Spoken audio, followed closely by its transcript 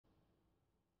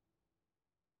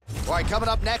All right, coming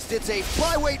up next, it's a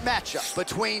flyweight matchup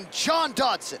between John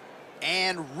Dodson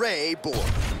and Ray Borg. All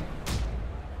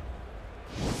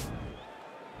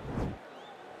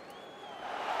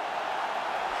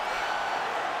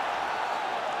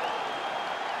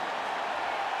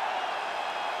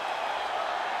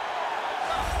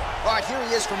right, here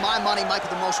he is. For my money, might be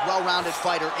the most well-rounded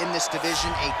fighter in this division,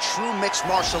 a true mixed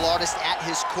martial artist at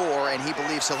his core, and he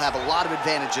believes he'll have a lot of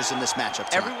advantages in this matchup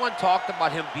tonight. Everyone talked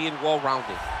about him being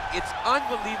well-rounded. It's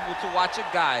unbelievable to watch a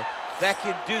guy that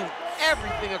can do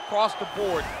everything across the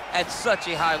board at such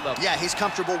a high level. Yeah, he's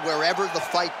comfortable wherever the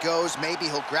fight goes. Maybe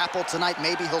he'll grapple tonight,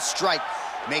 maybe he'll strike.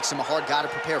 Makes him a hard guy to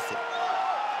prepare for.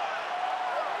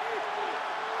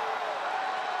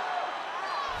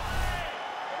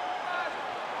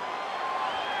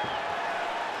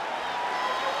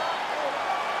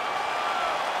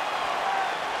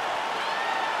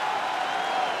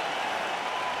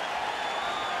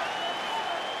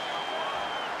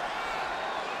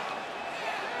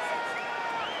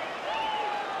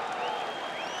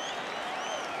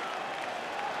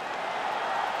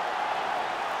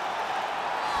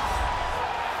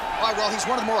 All right, well, he's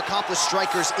one of the more accomplished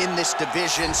strikers in this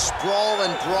division. Sprawl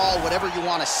and brawl, whatever you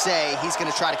want to say, he's going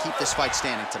to try to keep this fight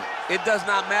standing tonight. It does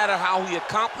not matter how he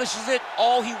accomplishes it.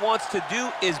 All he wants to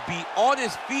do is be on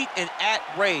his feet and at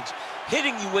range,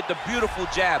 hitting you with the beautiful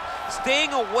jab,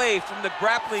 staying away from the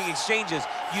grappling exchanges.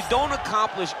 You don't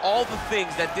accomplish all the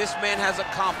things that this man has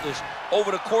accomplished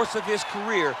over the course of his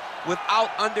career without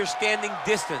understanding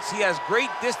distance. He has great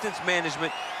distance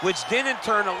management, which then in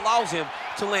turn allows him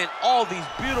to land all these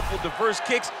beautiful diverse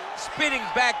kicks, spinning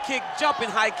back kick, jumping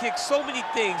high kick, so many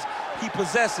things he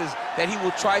possesses that he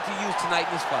will try to use tonight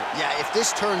in this fight. Yeah, if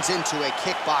this turns into a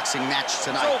kickboxing match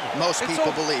tonight, most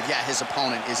people believe, yeah, his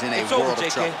opponent is in a world of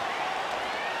trouble.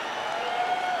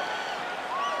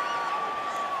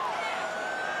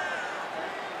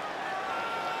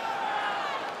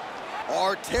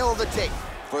 Our tale of the tape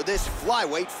for this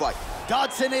flyweight fight.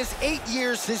 Dodson is 8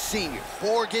 years his senior.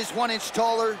 Borg is 1 inch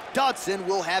taller. Dodson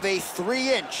will have a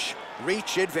 3-inch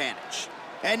reach advantage.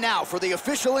 And now for the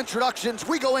official introductions,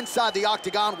 we go inside the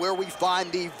octagon where we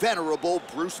find the venerable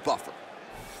Bruce Buffer.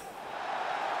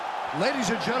 Ladies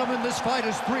and gentlemen, this fight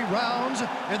is 3 rounds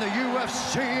in the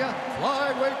UFC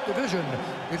flyweight division.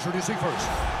 Introducing first,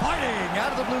 fighting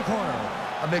out of the blue corner,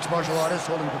 a mixed martial artist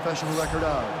holding a professional record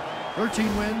of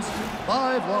 13 wins,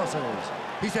 5 losses.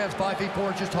 He stands 5 feet 4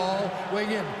 inches tall,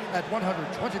 weighing in at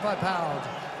 125 pounds.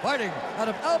 Fighting out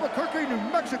of Albuquerque, New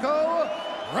Mexico,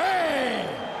 Ray,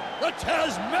 the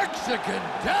Mexican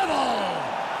Devil,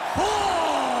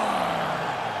 Borg.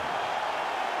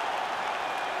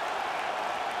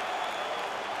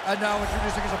 And now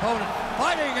introducing his opponent,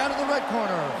 fighting out of the red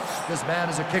corner. This man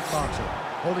is a kickboxer,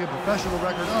 holding a professional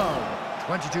record of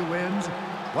 22 wins,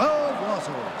 12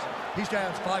 losses. He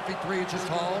stands 5 feet 3 inches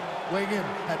tall, weighing in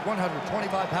at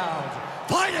 125 pounds.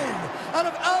 Fighting out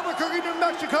of Albuquerque, New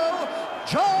Mexico,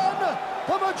 John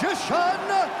the Magician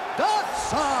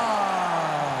Dodson.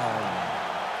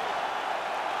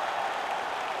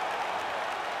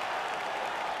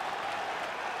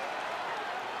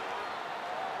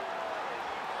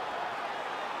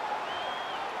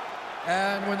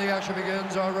 And when the action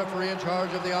begins, our referee in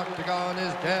charge of the octagon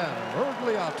is Dan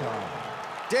Mergliata.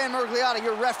 Dan Mergliata,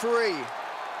 your referee.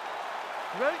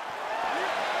 You ready?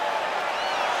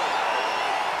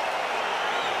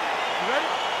 You ready?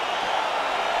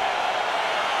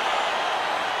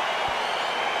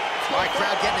 All right,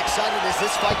 crowd getting excited as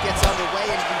this fight gets underway,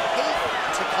 and you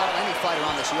hate to call any fighter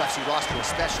on this UFC roster a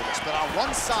specialist, but on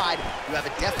one side, you have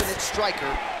a definite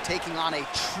striker taking on a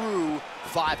true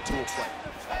 5-tool player.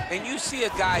 And you see a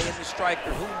guy in the striker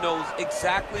who knows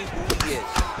exactly who he is.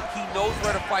 He knows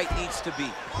where the fight needs to be.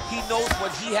 He knows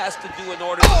what he has to do in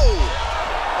order to... Oh,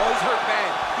 he's hurt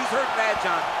bad. He's hurt bad,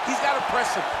 John. He's got to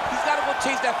press him. He's got to go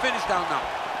chase that finish down now.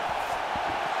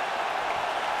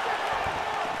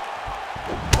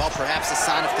 Well, perhaps a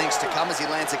sign of things to come as he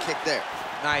lands a kick there.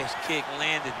 Nice kick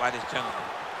landed by this gentleman.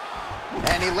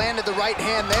 And he landed the right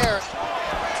hand there.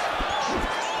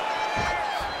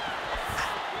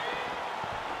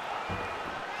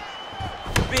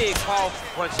 Big, powerful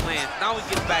punch lands. Now he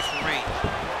gets back in range.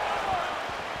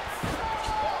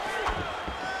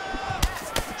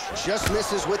 Just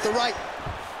misses with the right.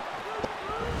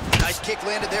 Nice kick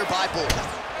landed there by Borg.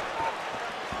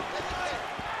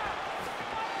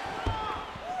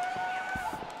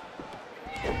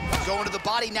 Going to the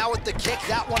body now with the kick.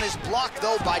 That one is blocked,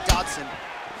 though, by Dodson.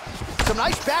 Some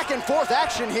nice back and forth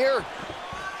action here.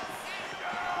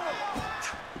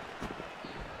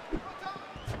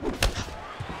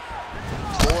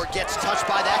 Borg gets touched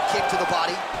by that kick to the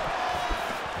body.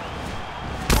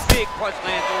 big punch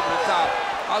lands over the top.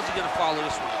 How's he gonna follow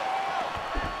this one?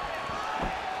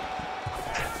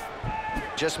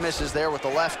 Just misses there with the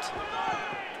left.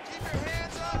 Keep your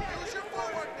hands up. Use your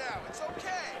footwork now. It's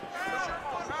okay. Use your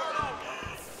footwork.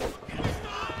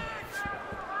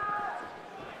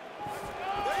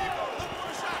 There you go. Look for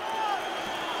the shot.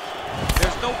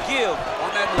 There's no give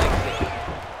on that leg kick.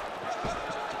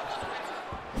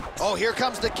 Oh, here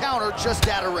comes the counter just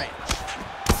out of range.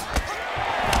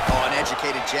 Oh, an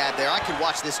educated jab there. I can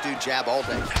watch this dude jab all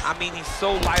day. I mean, he's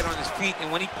so light on his feet,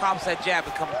 and when he pops that jab,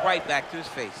 it comes right back to his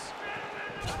face.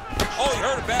 Oh, he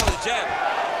heard a battle jab.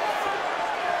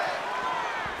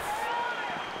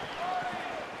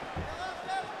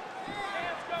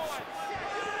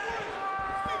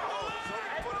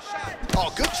 Oh,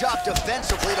 good job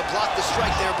defensively to block the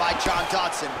strike there by John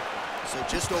Dodson. So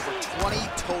just over 20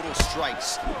 total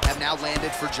strikes have now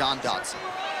landed for John Dodson.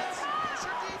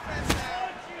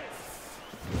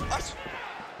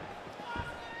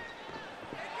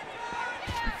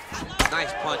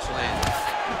 Nice punch landed.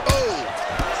 Oh!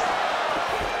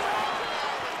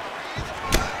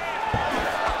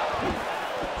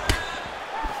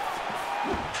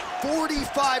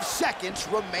 45 seconds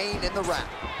remain in the round.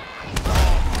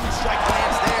 Strike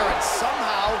lands there, and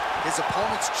somehow his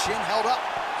opponent's chin held up.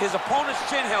 His opponent's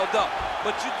chin held up,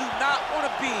 but you do not want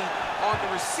to be on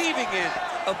the receiving end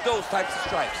of those types of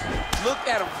strikes. Look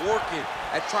at him working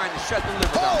at trying to shut the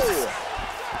liver down. Oh!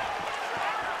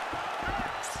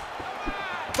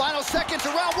 Final seconds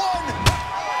of round one.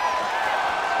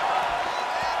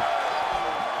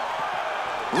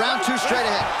 Round two straight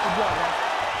ahead.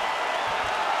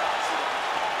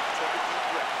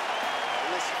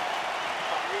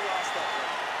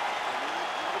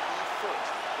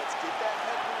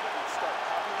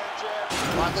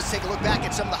 All right, let's take a look back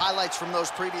at some of the highlights from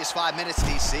those previous 5 minutes,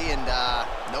 DC, and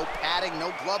no padding,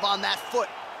 no glove on that foot.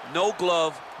 No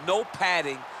glove, no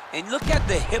padding, and look at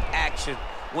the hip action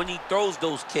when he throws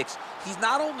those kicks. He's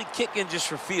not only kicking just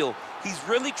for feel, he's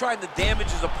really trying to damage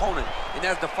his opponent, and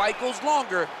as the fight goes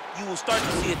longer, you will start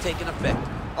to see it taking effect.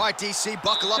 All right, DC,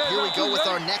 buckle up. Here we go with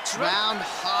our next round.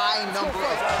 High number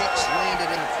of kicks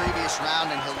landed in the previous round,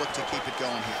 and he'll look to keep it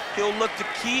going here. He'll look to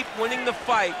keep winning the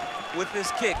fight with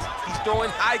his kicks. He's throwing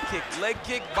high kick, leg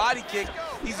kick, body kick.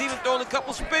 He's even throwing a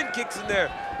couple spin kicks in there.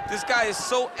 This guy is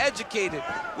so educated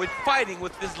with fighting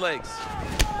with his legs.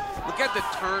 Look at the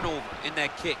turnover in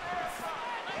that kick.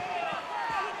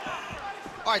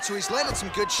 All right, so he's landed some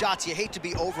good shots. You hate to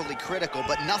be overly critical,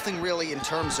 but nothing really in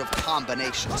terms of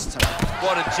combinations tonight.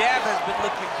 Well, the jab has been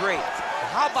looking great.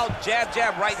 How about jab,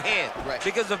 jab, right hand? Right.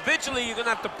 Because Because eventually you're gonna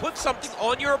have to put something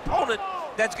on your opponent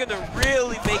that's gonna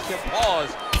really make him pause.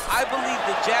 I believe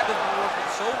the jab has been working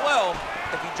so well,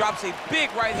 if he drops a big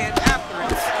right hand after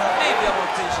it, he may be able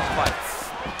to finish his fight.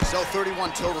 So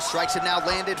 31 total strikes have now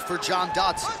landed for John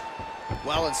Dodson.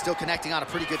 Well, and still connecting on a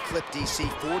pretty good clip, DC.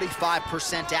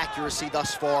 45% accuracy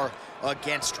thus far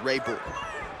against Ray Borg.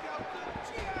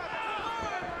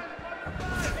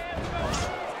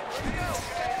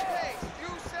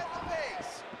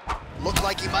 Looked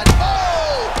like he might.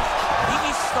 Oh! He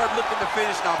needs to start looking to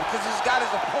finish now because he's got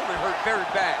his opponent hurt very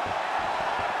bad.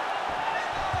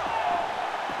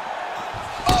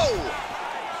 Oh!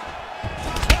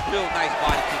 Real nice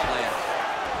body kick land.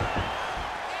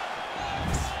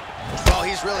 Well,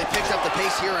 he's really picked up the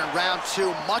pace here in round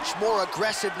two. Much more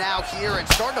aggressive now here and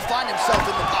starting to find himself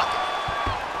in the pocket.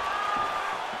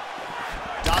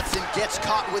 Dodson gets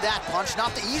caught with that punch.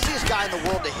 Not the easiest guy in the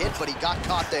world to hit, but he got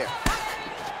caught there.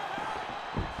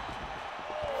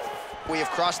 We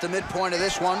have crossed the midpoint of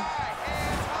this one.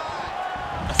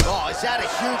 Oh, is that a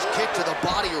huge kick to the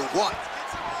body or what?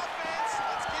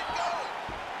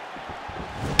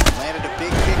 Landed a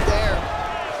big kick there.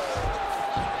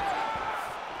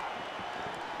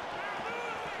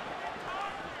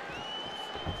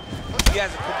 He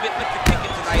has a commitment to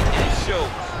kicking tonight, and it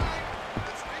shows.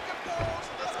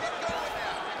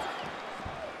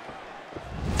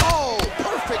 Oh,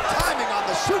 perfect timing on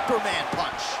the Superman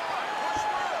punch.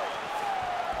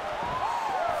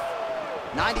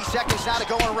 90 seconds now to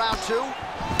go in round two.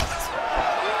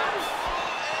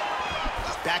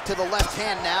 Back to the left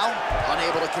hand now,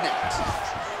 unable to connect.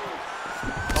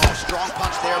 Oh, strong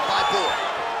punch there by Borg.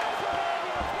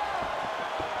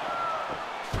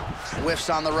 Whiffs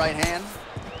on the right hand.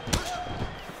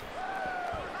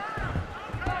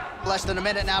 Less than a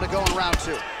minute now to go in round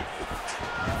two.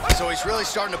 So he's really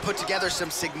starting to put together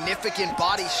some significant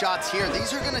body shots here.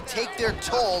 These are going to take their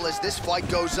toll as this fight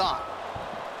goes on.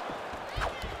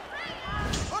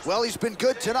 Well, he's been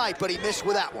good tonight, but he missed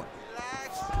with that one.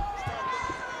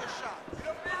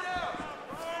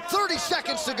 30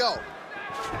 seconds to go.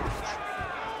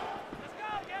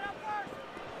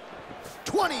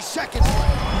 20 seconds. You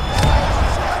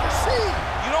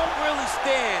don't really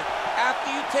stand after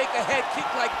you take a head kick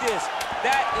like this.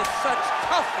 That is such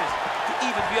toughness to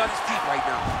even be on his feet right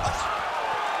now.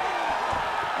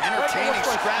 Entertaining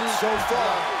scrap so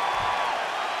far.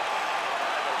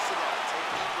 Sit down, take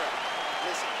a deep breath.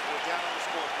 Listen, we're down on the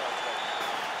scorecards right now.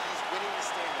 He's winning the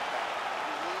stand-up battle.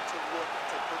 We need to look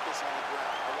to put this on the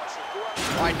ground. I want you to go out.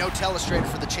 All right, no telestrator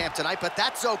for the champ tonight, but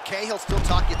that's okay. He'll still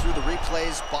talk you through the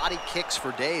replays. Body kicks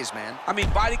for days, man. I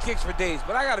mean, body kicks for days,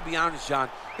 but I gotta be honest, John.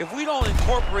 If we don't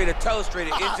incorporate a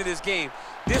telestrator into this game,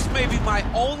 this may be my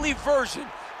only version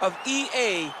of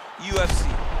EA UFC.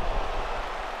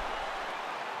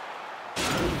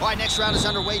 All right, next round is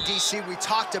underway, DC. We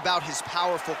talked about his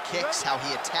powerful kicks, how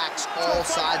he attacks all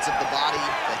sides of the body,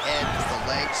 the head, the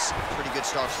legs. Pretty good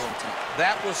start for him tonight.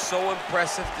 That was so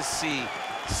impressive to see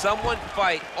someone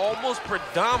fight almost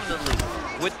predominantly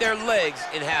with their legs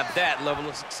and have that level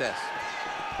of success.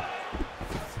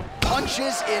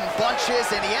 Punches in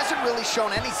bunches, and he hasn't really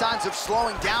shown any signs of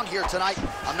slowing down here tonight.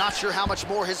 I'm not sure how much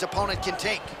more his opponent can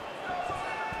take.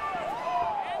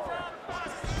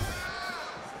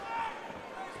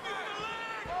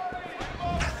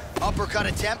 Uppercut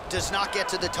attempt does not get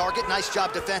to the target. Nice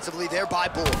job defensively there by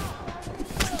Bohr.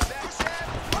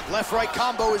 Left-right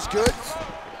combo is good.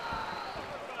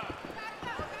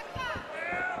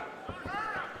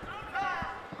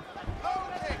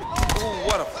 Ooh,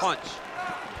 what a punch.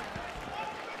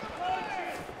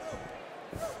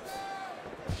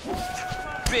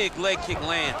 Big leg kick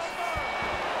lands.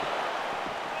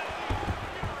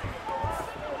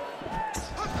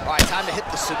 All right, time to hit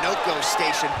the Sunoco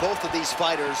station. Both of these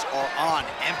fighters are on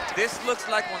empty. This looks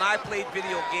like when I played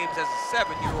video games as a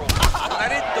 7-year-old. When I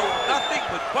didn't do nothing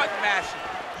but button mashing.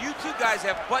 You two guys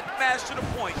have button mashed to the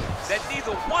point that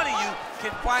neither one of you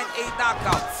can find a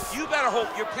knockout. You better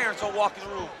hope your parents don't walk in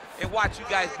the room and watch you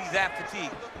guys be that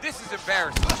fatigued. This is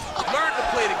embarrassing. Learn to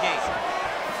play the game.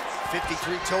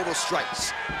 53 total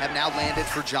strikes have now landed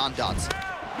for John Dodson.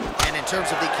 And in terms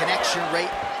of the connection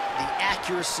rate, the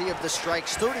accuracy of the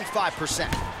strikes, 35%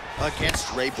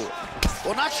 against Ray Bohr.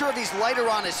 Well, not sure if he's lighter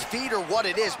on his feet or what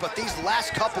it is, but these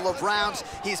last couple of rounds,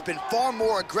 he's been far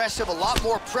more aggressive, a lot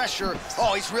more pressure.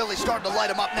 Oh, he's really starting to light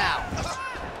him up now.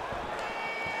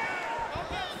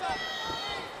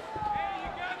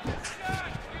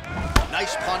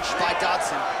 Nice punch by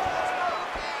Dodson.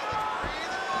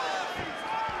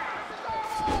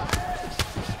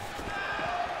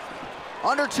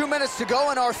 Under 2 minutes to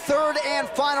go in our third and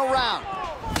final round.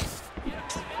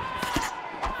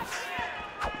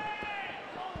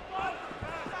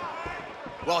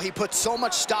 Well, he put so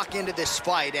much stock into this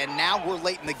fight, and now we're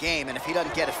late in the game, and if he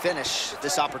doesn't get a finish,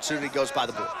 this opportunity goes by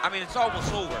the board. I mean, it's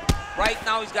almost over. Right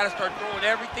now, he's got to start throwing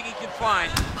everything he can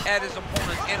find at his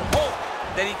opponent and hope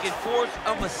that he can force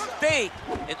a mistake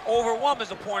and overwhelm his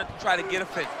opponent to try to get a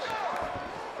finish.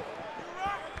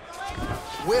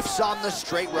 Whiffs on the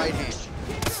straight right hand.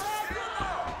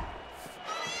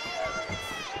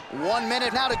 1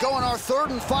 minute now to go in our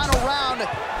third and final round.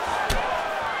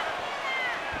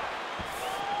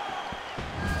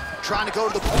 Trying to go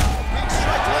to the big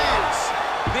strike lands.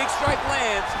 Big strike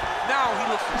lands. Now he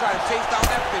looks to try to chase down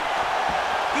that finish.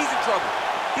 He's in trouble.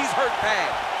 He's hurt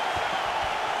bad.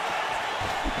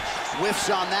 Whiffs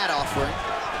on that offering.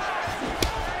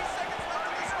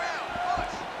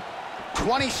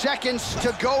 20 seconds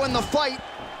to go in the fight.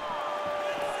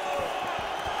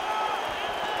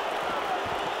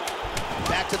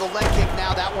 Back to the leg kick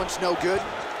now. That one's no good.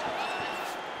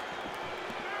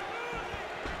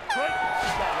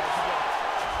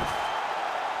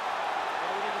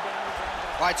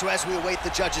 All right, so as we await the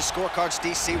judges' scorecards,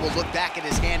 DC will look back at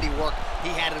his handiwork. He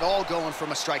had it all going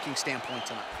from a striking standpoint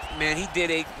tonight. Man, he did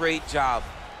a great job.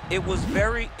 It was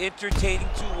very entertaining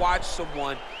to watch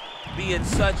someone be in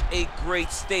such a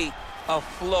great state of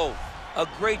flow, a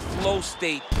great flow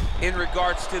state in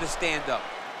regards to the stand-up.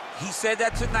 He said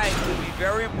that tonight he'll be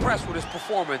very impressed with his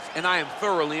performance, and I am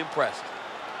thoroughly impressed.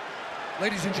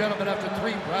 Ladies and gentlemen, after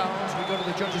 3 rounds, we go to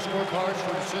the judges' scorecards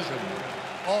for decision.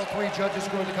 All 3 judges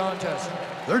scored the contest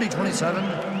 30-27,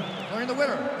 declaring the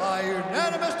winner by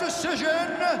unanimous decision,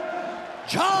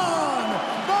 John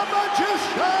the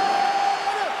Magician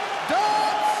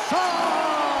Dodson!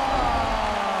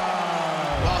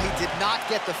 Well, he did not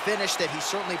get the finish that he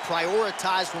certainly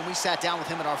prioritized when we sat down with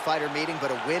him at our fighter meeting, but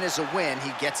a win is a win.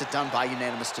 He gets it done by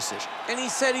unanimous decision. And he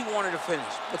said he wanted to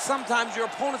finish, but sometimes your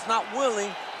opponent's not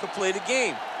willing to play the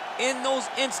game. In those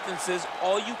instances,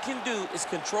 all you can do is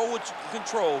control what you can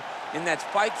control, and that's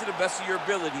fight to the best of your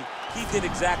ability. He did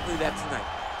exactly that tonight.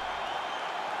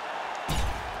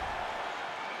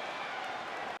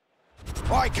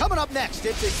 All right, coming up next,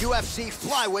 it's a UFC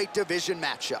Flyweight division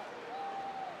matchup.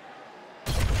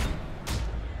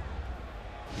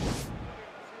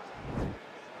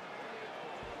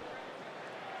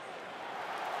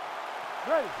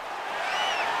 Ready.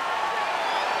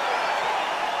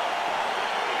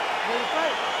 Ready to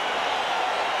fight.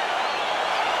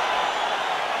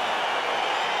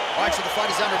 All right, so the fight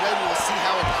is underway. We will see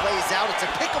how it plays out. It's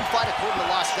a pick'em fight according to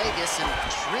Las Vegas, and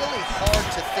it's really hard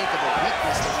to think of a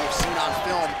weakness that we have seen on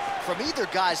film from either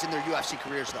guys in their UFC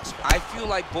careers thus far. I feel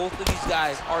like both of these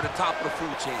guys are the top of the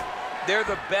food chain. They're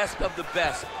the best of the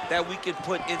best that we can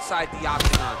put inside the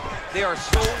octagon. They are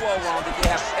so well-rounded. They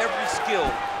have every skill,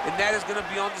 and that is going to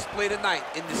be on display tonight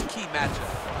in this key matchup.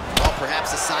 Well,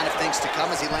 perhaps a sign of things to come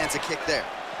as he lands a kick there.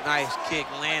 Nice kick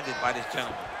landed by this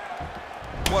gentleman.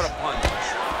 What a punch.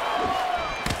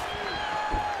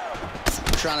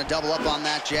 Trying to double up on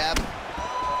that jab.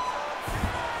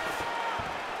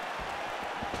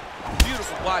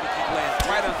 Beautiful body kick lands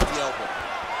right under the elbow.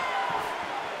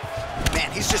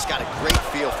 Man, he's just got a great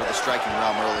feel for the striking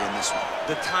realm early in this one.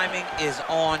 The timing is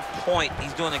on point.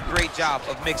 He's doing a great job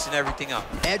of mixing everything up.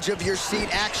 Edge of your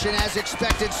seat action as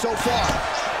expected so far.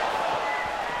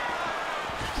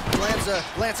 Lands a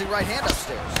glancing right hand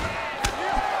upstairs.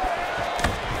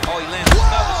 Oh, he lands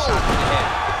another shot to the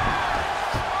head.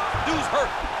 Dude's hurt.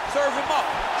 Serve him up.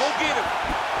 Go get him.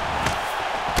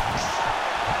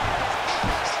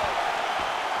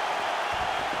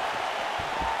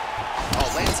 Oh,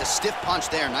 lands a stiff punch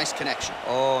there. Nice connection.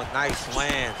 Oh, nice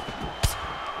land.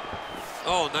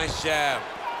 Oh, nice jab.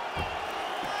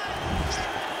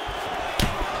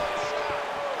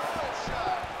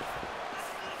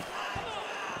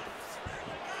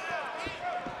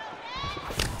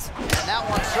 And that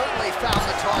one certainly found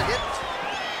the target.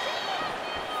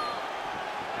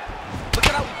 Look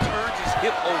at how he turns his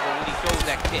hip over when he throws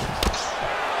that kick.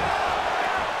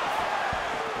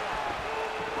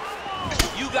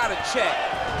 You gotta check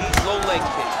these low leg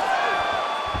kicks.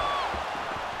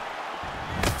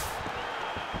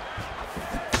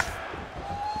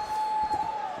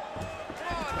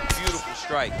 Beautiful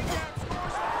strike.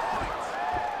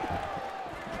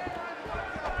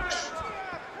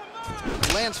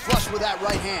 Lands flush with that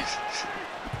right hand.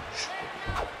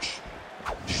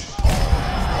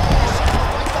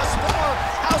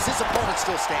 How's his opponent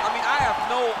still standing? I mean, I have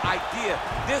no idea.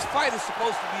 This fight is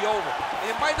supposed to be over.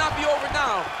 It might not be over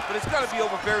now, but it's gonna be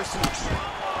over very soon.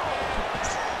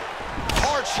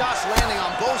 Hard shots landing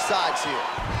on both sides here.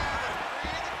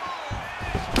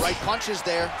 Right punches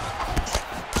there.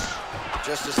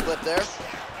 Just a slip there.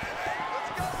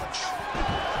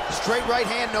 Straight right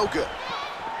hand, no good.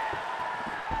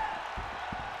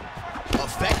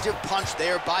 Effective punch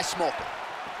there by Smoker.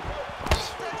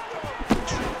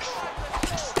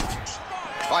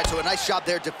 All right, so a nice job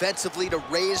there defensively to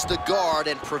raise the guard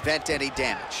and prevent any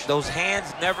damage. Those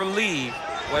hands never leave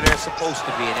where they're supposed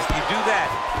to be, and if you do that,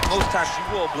 most times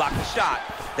you will block a shot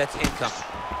that's incoming.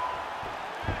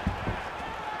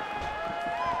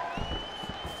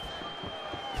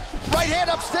 Right hand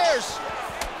upstairs.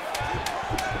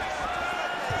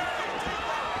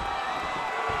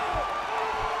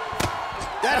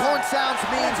 That horn sounds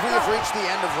means we have reached the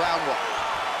end of round one.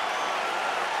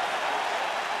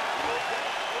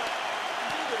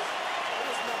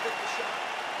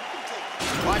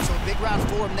 All right, so a big round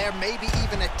for him there, maybe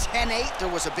even a 10-8. There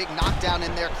was a big knockdown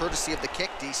in there, courtesy of the kick.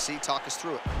 DC, talk us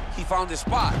through it. He found his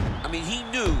spot. I mean, he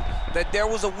knew that there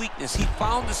was a weakness. He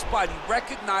found the spot. He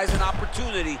recognized an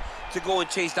opportunity to go and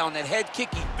chase down that head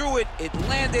kick. He threw it, it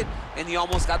landed, and he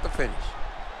almost got the finish.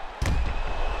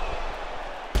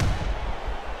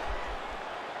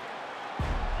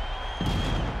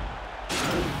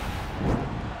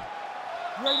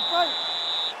 Ready to fight.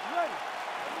 Ready.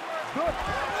 Good.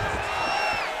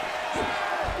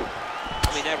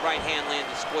 I mean, that right hand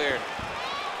landed square.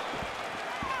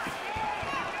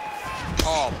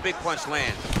 Oh, big punch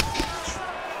land.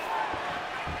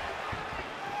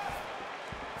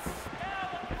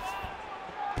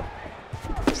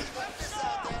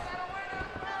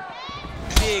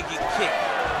 Big kick.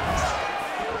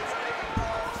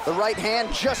 The right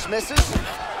hand just misses.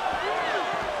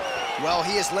 Well,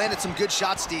 he has landed some good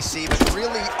shots, DC, but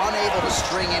really unable to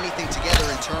string anything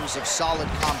together in terms of solid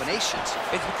combinations.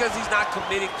 It's because he's not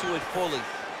committing to it fully.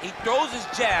 He throws his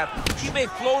jab. He may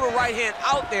float a right hand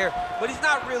out there, but he's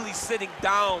not really sitting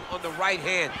down on the right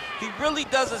hand. He really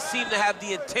doesn't seem to have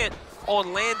the intent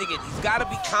on landing it. He's got to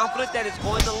be confident that it's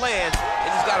going to land,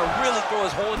 and he's got to really throw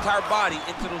his whole entire body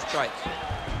into those strikes.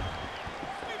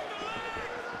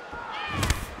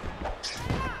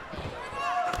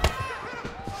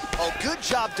 Oh, good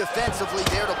job defensively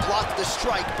there to block the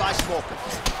strike by Smolka.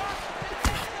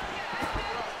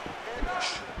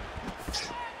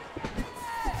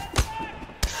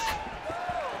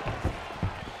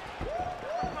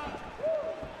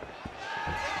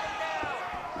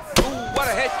 What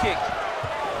a head kick.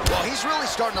 Well, he's really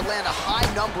starting to land a high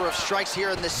number of strikes here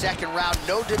in the second round.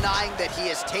 No denying that he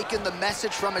has taken the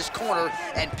message from his corner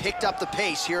and picked up the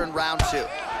pace here in round 2.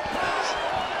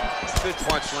 Good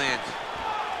punch lands.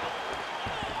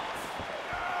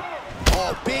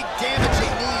 Oh, big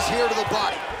damaging knees here to the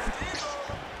body.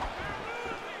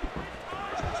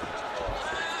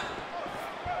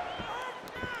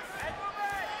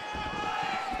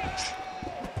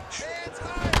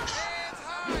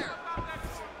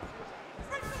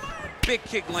 Big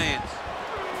kick lands.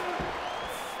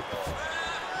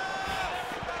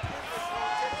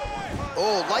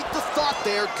 Oh, like the thought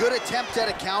there. Good attempt at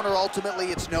a counter.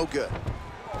 Ultimately, it's no good.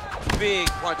 Big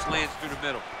punch lands through the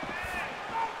middle.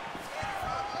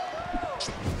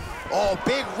 Oh,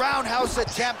 big roundhouse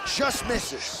attempt, just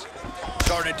misses.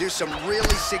 Starting to do some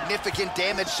really significant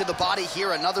damage to the body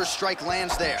here. Another strike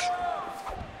lands there.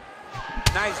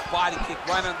 Nice body kick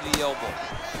right under the elbow.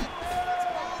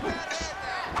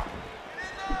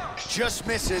 Just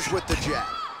misses with the jab.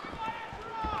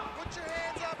 Put your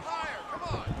hands up higher. Come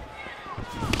on.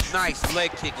 Nice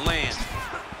leg kick lands.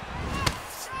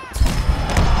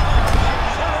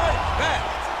 Back.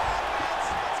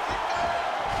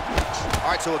 All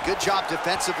right, so a good job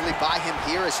defensively by him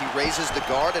here as he raises the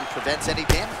guard and prevents any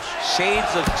damage.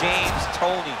 Shades of James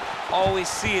Toney. Always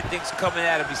seeing things coming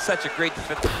at him. He's such a great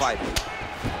defensive fighter.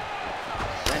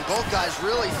 And both guys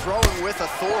really throwing with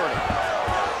authority.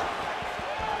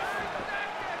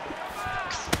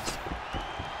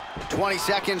 20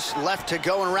 seconds left to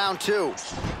go in round 2.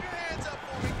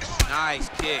 Nice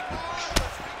kick. Maybe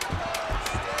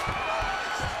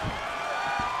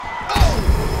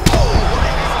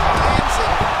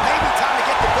time to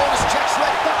get the bonus checks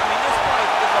ready. I mean, this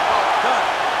fight is about done.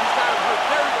 He's got him hurt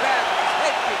very bad with his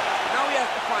head kick. Now he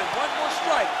has to find one more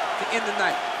strike to end the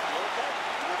night.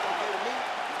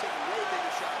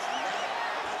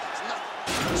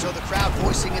 So the crowd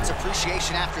voicing its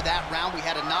appreciation after that round. We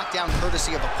had a knockdown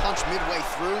courtesy of a punch midway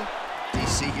through.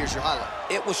 DC, here's your highlight.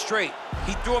 It was straight.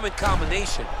 He threw him in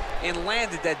combination and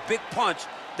landed that big punch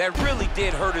that really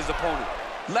did hurt his opponent.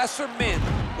 Lesser men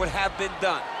would have been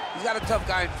done. He's got a tough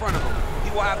guy in front of him.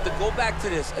 He will have to go back to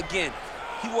this again.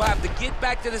 He will have to get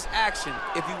back to this action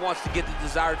if he wants to get the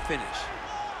desired finish.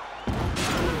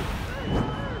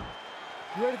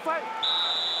 You ready to fight?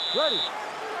 Ready.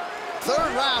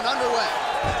 Third round underway.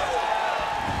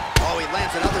 Oh, he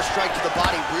lands another strike to the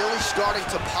body, really starting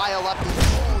to pile up.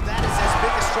 Oh, that is as big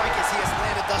a strike as he has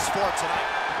landed thus far tonight.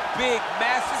 Big,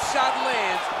 massive shot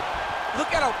lands.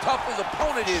 Look at how tough his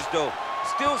opponent is, though.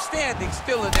 Still standing,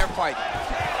 still in there fighting.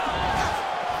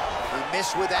 He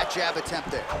missed with that jab attempt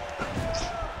there.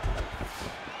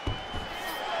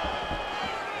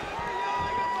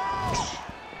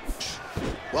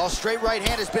 Well, straight right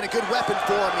hand has been a good weapon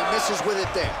for him. He misses with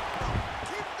it there.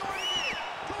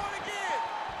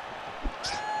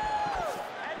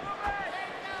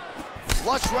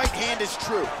 Flush right hand is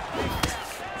true.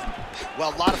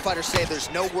 Well, a lot of fighters say there's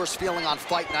no worse feeling on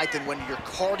fight night than when your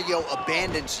cardio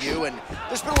abandons you, and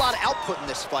there's been a lot of output in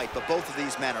this fight, but both of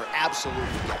these men are absolutely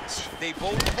gassed. They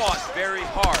both fought very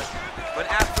hard, but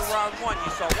after round 1,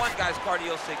 you saw one guy's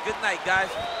cardio say, "Good night,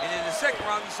 guys," and in the second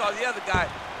round, you saw the other guy,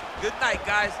 "Good night,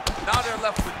 guys." Now they're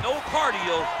left with no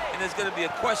cardio, and it's gonna be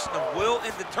a question of will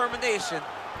and determination,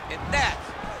 and that's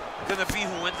gonna be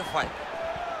who wins the fight.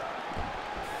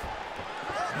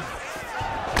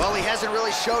 Well, he hasn't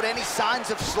really showed any signs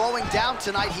of slowing down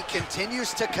tonight. He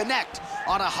continues to connect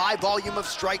on a high volume of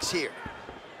strikes here.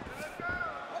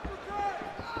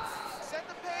 Set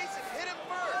the pace and hit him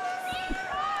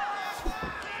first.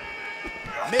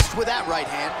 Missed with that right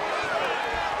hand.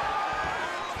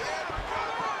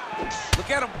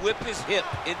 Look at him whip his hip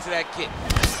into that kick.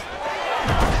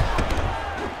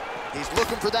 He's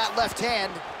looking for that left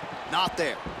hand. Not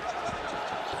there.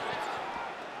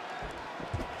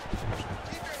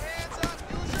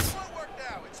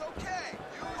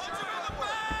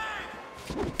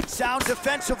 Sound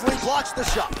defensively, blocks the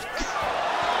shot.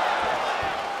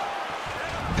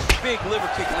 Big liver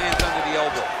kick lands under the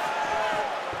elbow.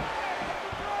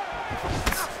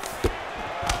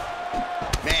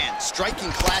 Man,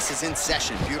 striking class is in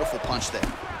session. Beautiful punch there.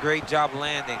 Great job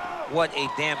landing. What a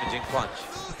damaging punch.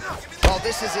 Well,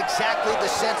 this is exactly the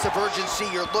sense of urgency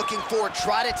you're looking for.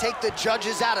 Try to take the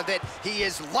judges out of it. He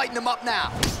is lighting them up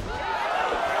now.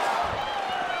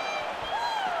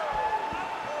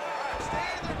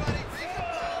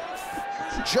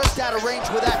 Just out of range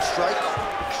with that strike.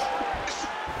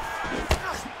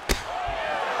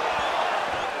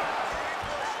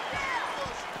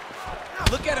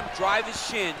 Look at him drive his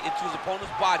shin into his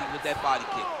opponent's body with that body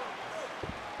kick.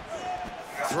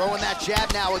 Throwing that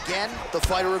jab now again, the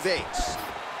fighter evades.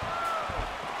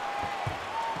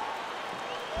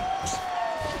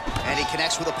 And he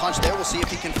connects with a punch there. We'll see if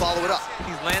he can follow it up.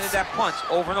 He's landed that punch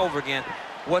over and over again.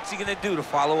 What's he gonna do to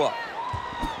follow up?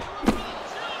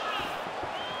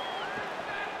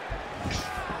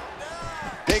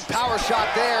 Big power shot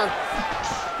there.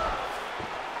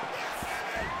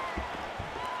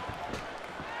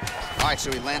 All right,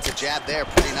 so he lands a jab there.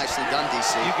 Pretty nicely done,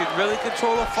 DC. You can really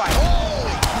control a fight. Oh,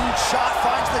 huge shot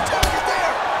finds the target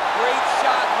there. Great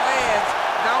shot lands.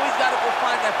 Now he's got to go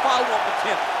find that follow-up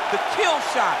attempt. The kill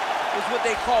shot is what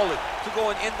they call it, to go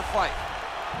and end the fight.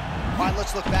 All right,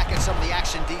 let's look back at some of the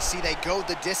action, DC. They go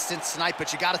the distance tonight,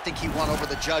 but you got to think he won over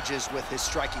the judges with his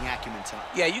striking acumen tonight.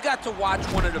 Yeah, you got to watch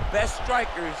one of the best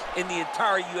strikers in the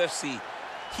entire UFC.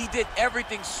 He did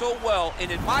everything so well,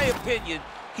 and in my opinion,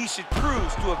 he should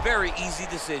cruise to a very easy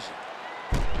decision.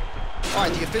 All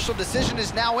right, the official decision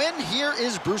is now in. Here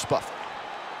is Bruce Buffer.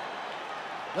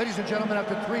 Ladies and gentlemen,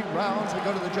 after 3 rounds, we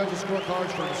go to the judges'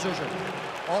 scorecards for decision.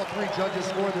 All 3 judges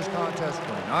scored this contest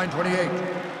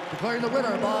 29-28. Declaring the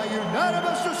winner by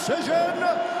unanimous decision,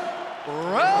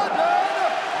 Brandon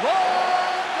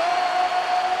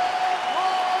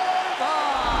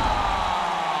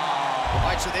All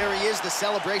right, so there he is. The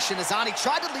celebration is on. He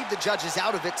tried to leave the judges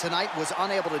out of it tonight, was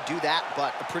unable to do that,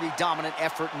 but a pretty dominant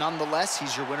effort nonetheless.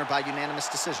 He's your winner by unanimous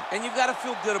decision. And you've got to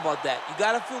feel good about that. You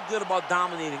got to feel good about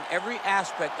dominating every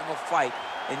aspect of a fight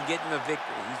and getting a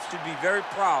victory. He should be very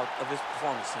proud of his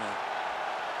performance tonight.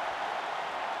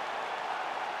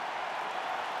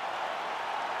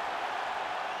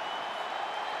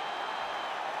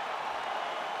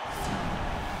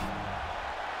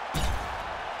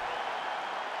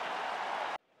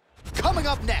 Coming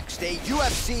up next, a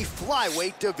UFC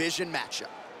Flyweight division matchup.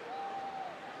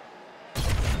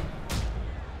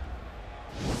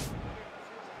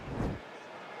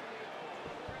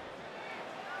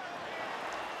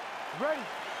 Ready.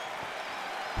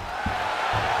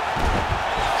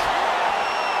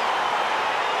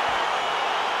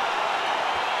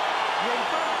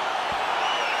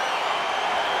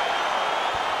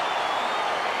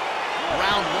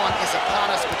 Round 1 is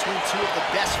upon us between 2 of the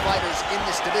best fighters in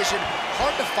this division.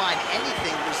 Hard to find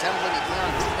anything resembling a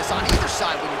glaring weakness on either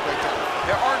side when you break down.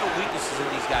 There are no weaknesses in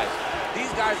these guys. These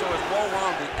guys are as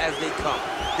well-rounded as they come.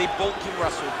 They both can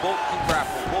wrestle, both can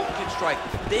grapple, both can strike.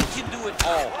 They can do it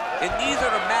all. And these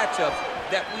are the matchups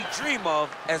that we dream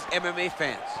of as MMA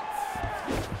fans.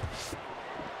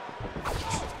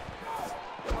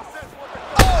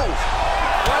 Oh!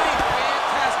 What a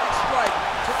fantastic strike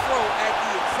to throw at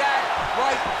the exact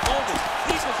right moment.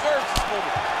 He deserves this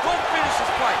moment. Go finish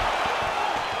his fight.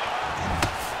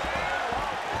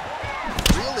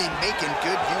 Really making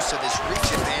good use of his reach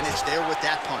advantage there with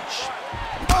that punch.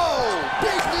 Oh!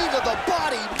 Big knee to the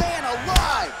body, man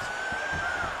alive!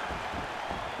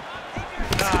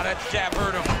 Nah, that jab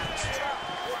hurt him.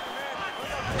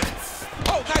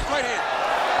 Oh, nice right hand.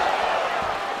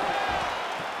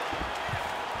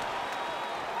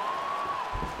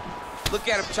 Look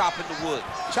at him chopping the wood.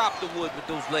 Chop the wood with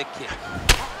those leg kicks.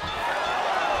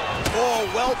 Oh,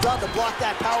 well done to block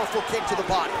that powerful kick to the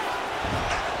body.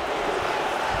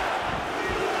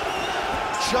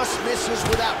 Just misses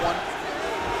with that one.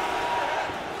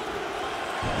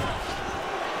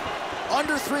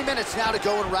 Under 3 minutes now to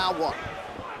go in round 1.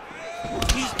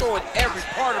 He's throwing every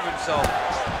part of himself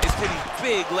into these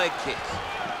big leg kicks.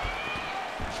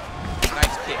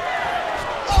 Nice kick.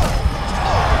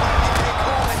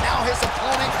 And now his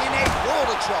opponent in a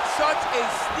world of trouble. Such a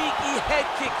sneaky head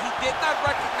kick. He did not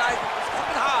recognize it was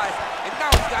coming high, and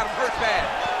now he's got him hurt bad.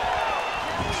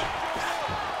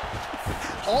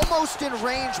 Almost in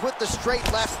range with the straight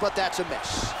left, but that's a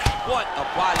miss. What a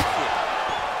body kick.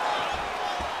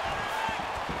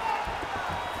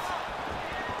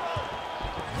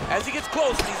 As he gets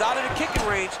close and he's out of the kicking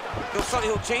range,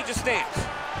 he'll change his stance.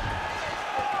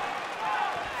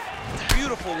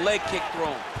 Beautiful leg kick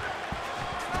thrown.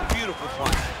 Beautiful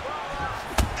punch.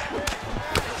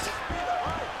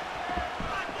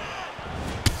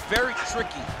 It's very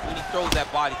tricky when he throws that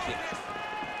body kick.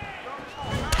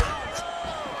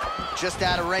 Just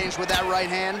out of range with that right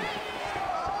hand.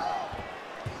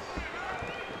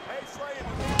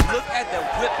 Look at the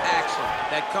whip action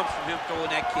that comes from him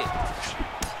throwing that kick.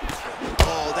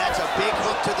 Oh, that's a big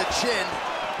hook to the chin.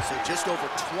 So just over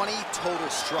 20 total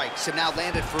strikes have now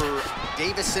landed for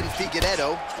Davison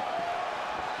Figueiredo.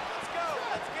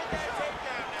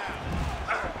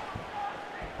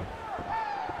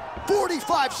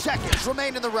 45 seconds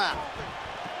remain in the round.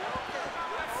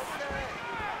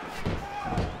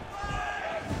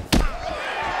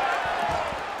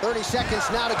 "30 seconds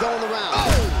now to go in the round. Oh,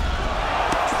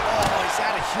 he's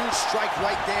had a huge strike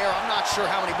right there. I'm not sure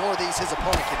how many more of these his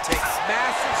opponent can take.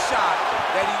 Massive shot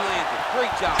that he landed.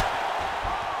 Great job.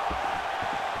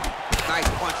 Nice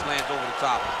punch lands over the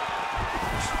top.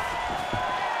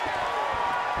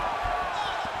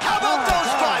 How about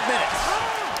those 5 minutes?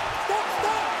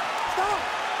 Stop!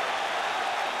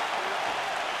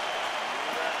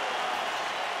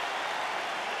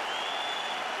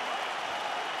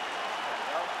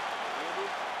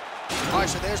 All right,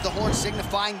 so there's the horn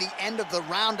signifying the end of the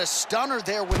round. A stunner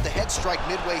there with the head strike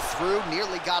midway through.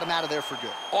 Nearly got him out of there for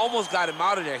good. Almost got him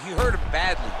out of there. He hurt him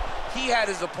badly. He had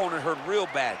his opponent hurt real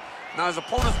bad. Now his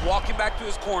opponent's walking back to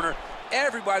his corner.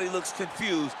 Everybody looks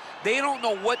confused. They don't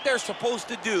know what they're supposed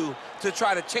to do to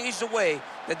try to change the way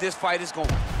that this fight is going.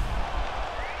 You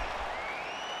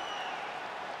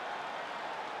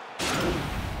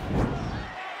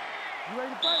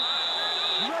ready to fight?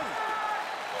 You ready?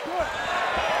 Good.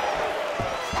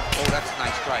 Oh, that's a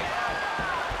nice strike.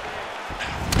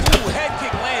 Ooh, head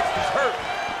kick lands. He's hurt.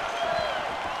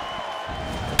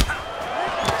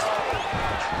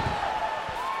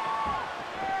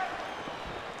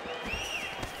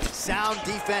 Sound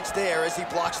defense there as he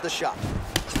blocks the shot.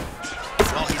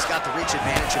 Well, he's got the reach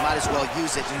advantage. You might as well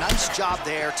use it. Nice job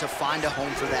there to find a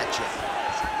home for that jab.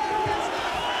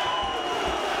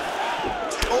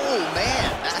 Oh,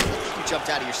 man. You jumped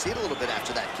out of your seat a little bit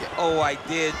after that kick. Oh, I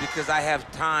did, because I have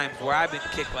times where I've been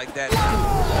kicked like that.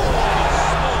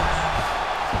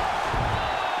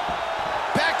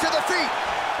 Back to the feet.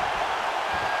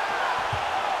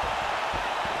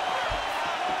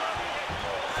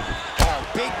 Oh,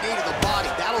 big knee to the body.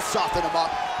 That'll soften him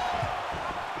up.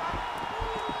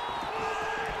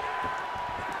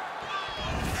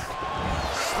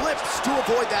 Slips to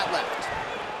avoid that left.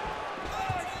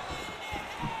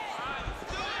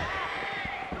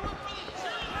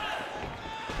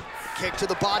 Kick to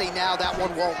the body now. That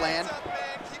one won't land.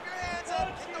 Keep your hands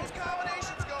up. Keep those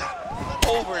combinations going.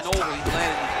 Over and over, he's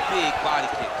landing these big body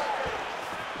kicks.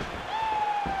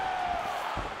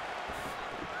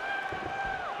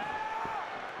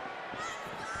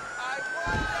 I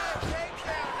want that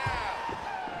takedown now.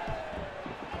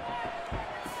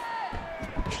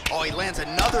 Oh, he lands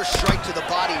another strike to the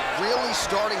body, really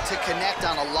starting to connect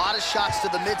on a lot of shots to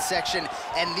the midsection,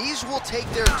 and these will take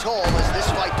their toll as this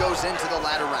fight goes into the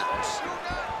latter rounds. Do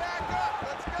not back up.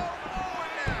 Let's go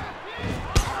forward now.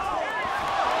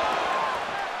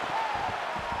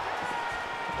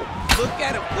 Look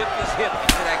at him whip his hip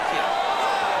into that kick.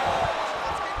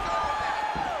 Let's get going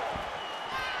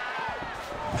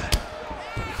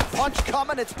now. Punch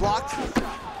coming, it's blocked.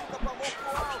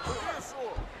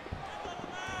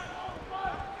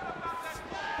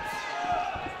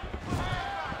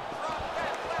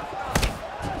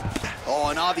 Oh,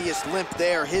 an obvious limp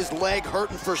there. His leg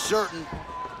hurting for certain.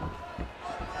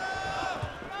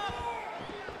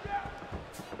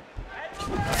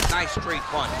 Nice straight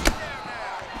punch.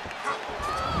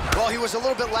 Well, he was a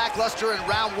little bit lackluster in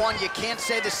round one. You can't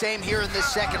say the same here in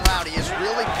this second round. He has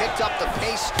really picked up the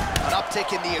pace, an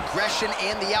uptick in the aggression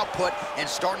and the output, and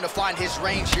starting to find his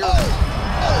range here.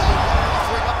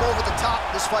 Offering up over the top.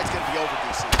 This fight's going to be over,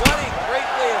 DC. What a great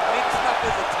way of mixing up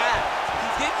his attack. He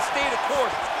didn't stay the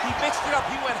course. He mixed it up.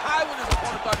 He went high when his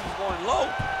opponent thought he was going low,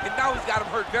 and now he's got him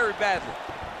hurt very badly.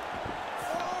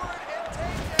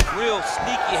 Real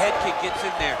sneaky head kick gets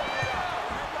in there.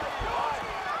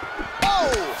 Oh!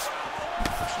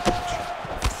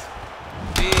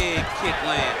 Big kick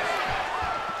lands.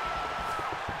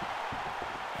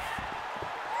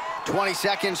 20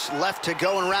 seconds left to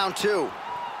go in round two.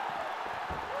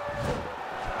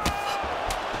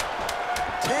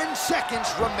 10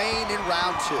 seconds remain in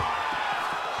round two.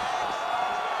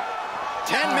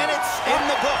 10 minutes in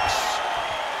the books.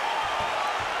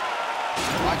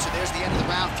 All right, so there's the end of the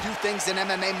round. Few things in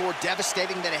MMA more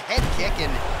devastating than a head kick,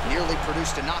 and nearly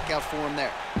produced a knockout for him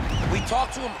there. We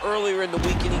talked to him earlier in the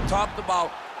week, and he talked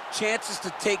about chances to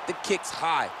take the kicks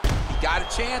high. He got a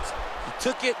chance, he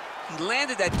took it, he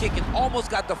landed that kick and almost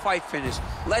got the fight finished.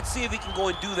 Let's see if he can go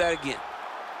and do that again.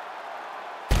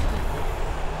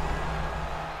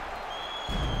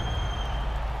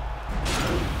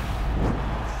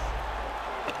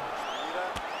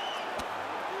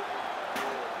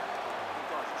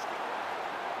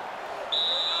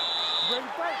 Ready to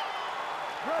fight?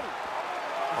 Ready.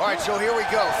 All right, so here we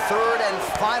go. Third and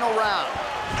final round.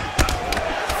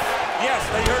 Yes,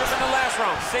 they heard him in the last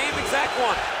round. Same exact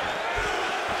one.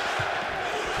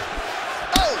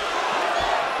 Oh!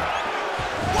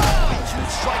 Whoa!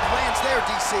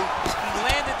 there, DC. He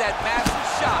landed that massive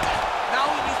shot. Now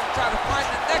he needs to try to find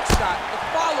the next shot, the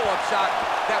follow-up shot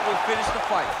that will finish the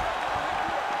fight.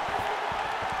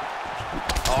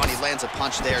 Oh, and he lands a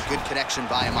punch there. Good connection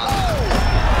by him on the...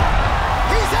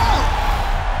 He's out!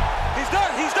 He's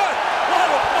done, he's done!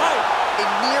 What a fight! A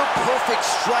near-perfect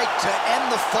strike to end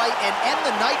the fight and end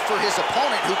the night for his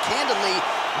opponent, who candidly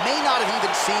may not have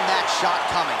even seen that shot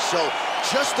coming. So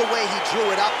just the way he drew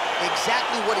it up,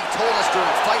 exactly what he told us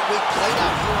during fight week, played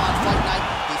out here on fight night.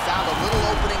 He found a little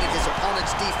opening in his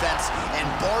opponent's defense and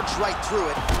barged right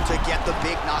through it to get the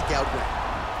big knockout win.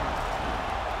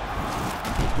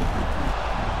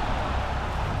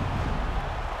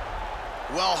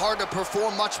 Well, hard to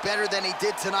perform much better than he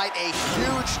did tonight. A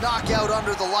huge knockout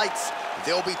under the lights.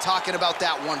 They'll be talking about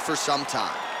that one for some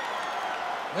time.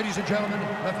 Ladies and gentlemen,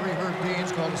 referee Herb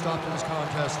Dean's called a stop to this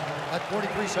contest at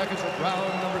 43 seconds of round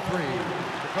number 3.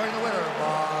 Declaring the winner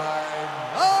by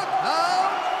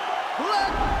knockout,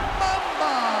 Black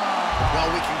Mamba. Well,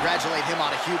 we congratulate him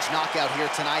on a huge knockout here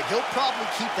tonight. He'll probably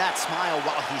keep that smile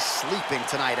while he's sleeping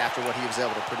tonight after what he was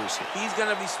able to produce here. He's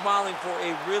gonna be smiling for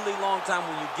a really long time.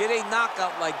 When you get a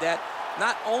knockout like that,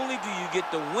 not only do you get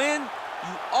the win,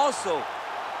 you also,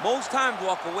 most times,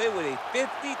 walk away with a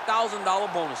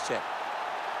 $50,000 bonus check.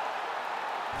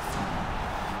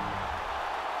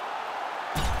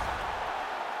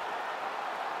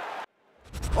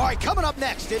 All right, coming up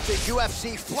next, it's a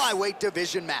UFC Flyweight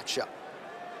division matchup.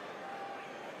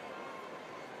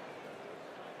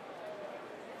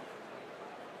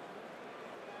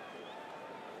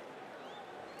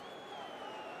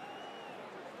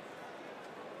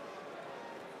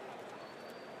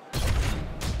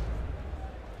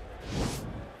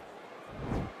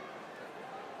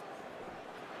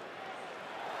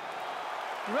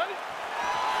 You ready? You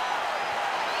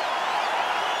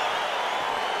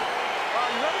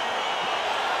ready?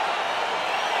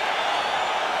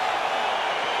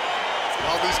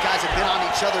 Well, these guys have been on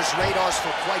each other's radars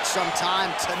for quite some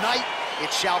time. Tonight,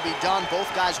 it shall be done.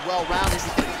 Both guys well-rounded. You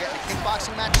think we're getting a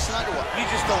kickboxing match tonight or what? You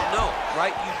just don't know,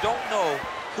 right? You don't know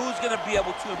who's going to be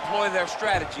able to employ their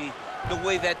strategy the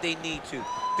way that they need to.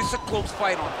 This is a close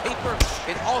fight on paper,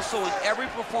 and also in every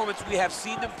performance we have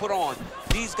seen them put on,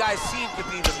 these guys seem to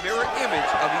be the mirror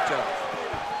image of each other.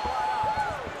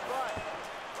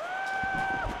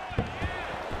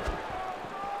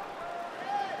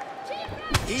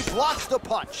 He blocks the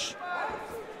punch.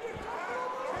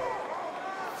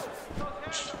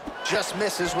 Just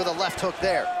misses with a left hook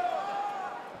there.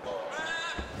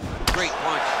 Great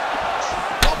punch.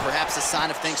 Well, perhaps a sign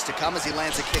of things to come as he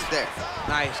lands a kick there.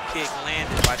 Nice kick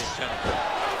landed by this gentleman.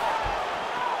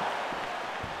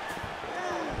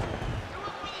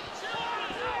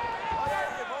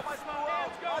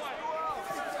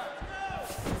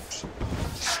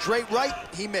 Straight right,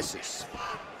 he misses.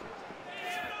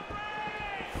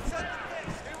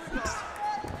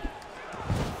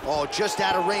 Oh, just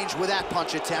out of range with that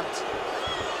punch attempt.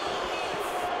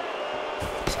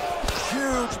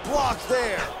 Huge block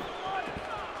there.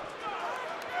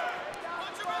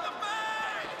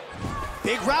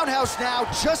 Big roundhouse now,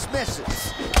 just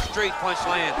misses. Straight punch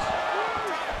lands.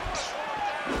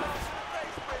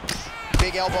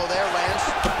 Big elbow there, lands.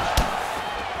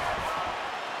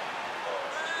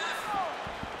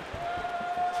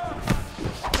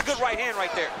 It's a good right hand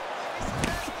right there.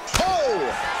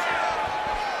 Oh!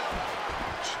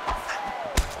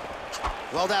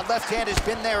 Well, that left hand has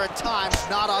been there at times,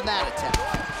 not on that attempt.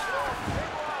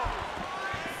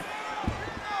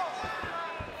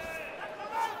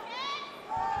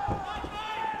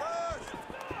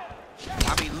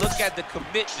 I mean, look at the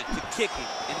commitment to kicking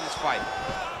in this fight.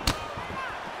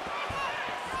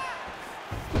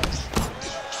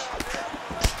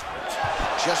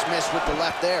 Just missed with the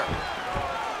left there.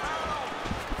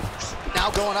 Now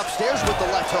going upstairs with the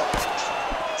left hook.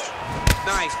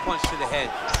 Nice punch to the head.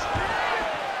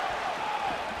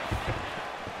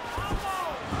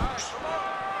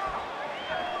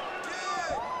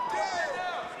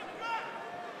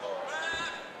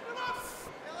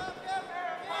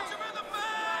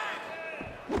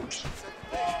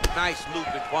 Nice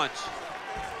looping punch.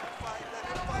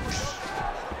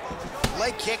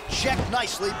 Leg kick checked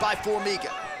nicely by Formiga.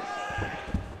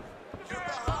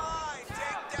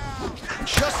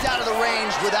 Just out of the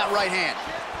range with that right hand.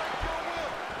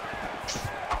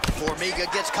 Formiga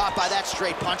gets caught by that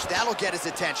straight punch. That'll get his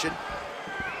attention.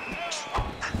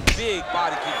 Big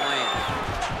body kick land.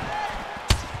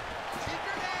 Keep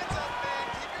your hands up, man.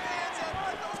 Keep your hands up.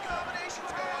 Let those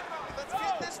combinations going. Let's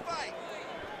get this fight.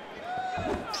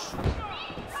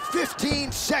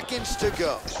 15 seconds to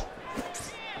go.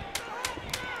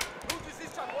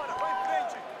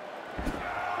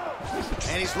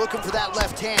 And he's looking for that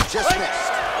left hand, just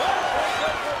missed.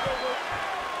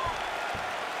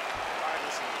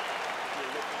 Listen,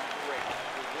 you're looking great.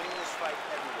 You're winning this fight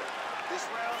heavyweight. This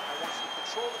round, I want you to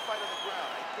control the fight on the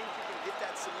ground. I think you can get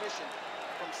that submission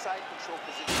from side control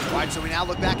position. All right, so we now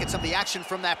look back at some of the action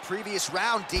from that previous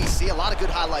round, DC. A lot of good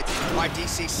highlights. All right,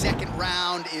 DC, second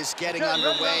round is getting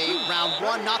underway. Round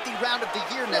one, not the round of the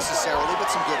year necessarily, but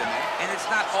some good in there. And it's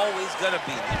not always gonna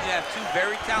be. When you have two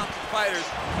very talented fighters,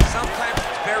 sometimes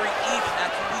it's very even.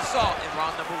 That's what we saw in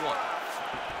round number one.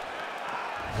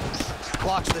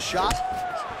 Blocks the shot.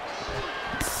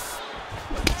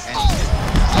 And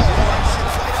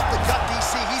right up the gut,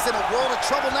 DC. He's in a world of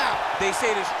trouble now. They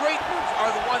say the straight moves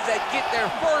are the ones that get there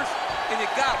first, and it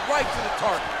got right to the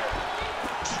target.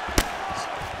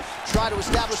 Try to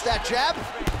establish that jab.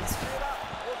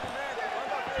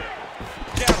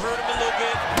 Jab hurt him a little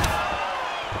bit.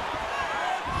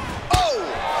 Oh!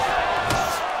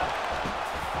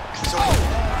 So,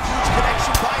 huge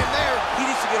connection by him there. He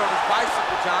needs to get on his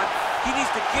bicycle, John. He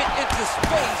needs to get into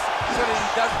space so that he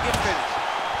doesn't get finished.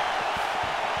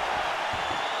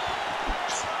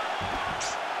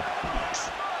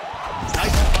 Nice.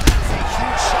 A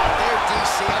huge shot there,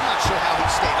 DC. I'm not sure how he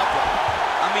stayed upright.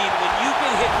 I mean, when you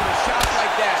get hit with a shot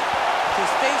like that, to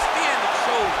stay standing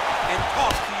shows and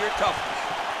talk to your toughness.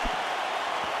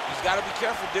 He's got to be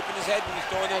careful dipping his head when he's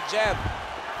throwing that jab.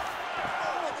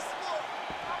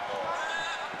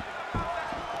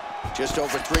 Just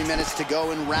over 3 minutes to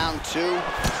go in round two.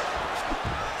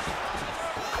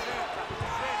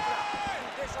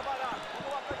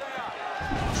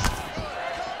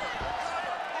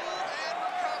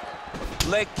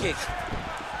 Leg kick.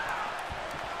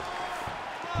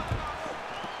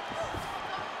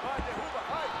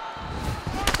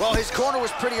 Well, his corner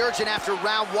was pretty urgent after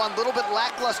round one. A little bit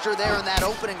lackluster there in that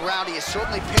opening round. He has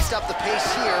certainly picked up the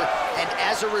pace here, and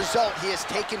as a result, he has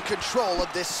taken control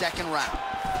of this second round.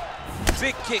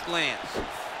 Big kick lands.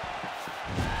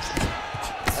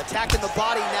 Attacking the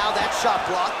body now, that shot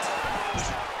blocked.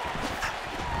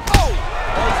 Oh!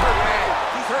 He's hurt bad.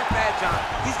 He's hurt bad, John.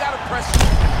 He's got to press.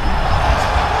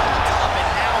 And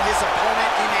now his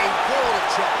opponent in a world of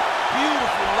trouble.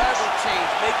 Beautiful level change.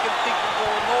 Make him think you're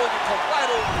going low and you come right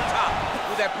over the top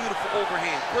with that beautiful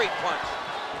overhand. Great punch.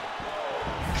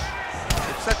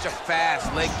 It's such a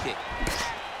fast leg kick.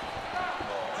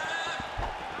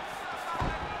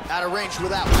 Out of range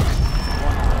with that one.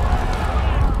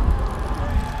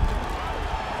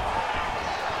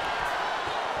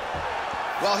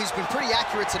 Well, he's been pretty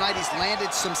accurate tonight. He's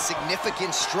landed some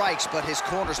significant strikes, but his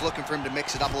corner's looking for him to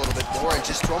mix it up a little bit more and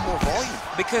just throw more volume.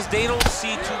 Because they don't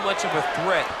see too much of a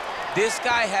threat. This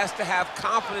guy has to have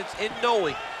confidence in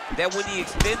knowing that when he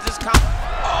extends his oh!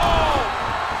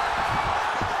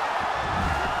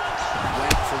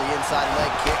 Went for the inside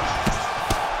leg kick.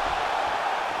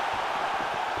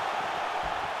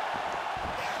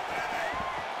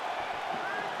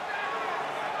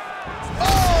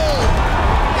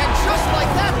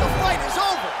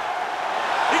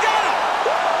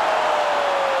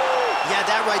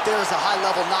 Right there is a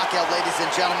high-level knockout, ladies and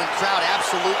gentlemen. Crowd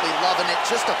absolutely loving it.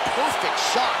 Just a perfect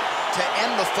shot to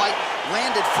end the fight.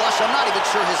 Landed flush. I'm not even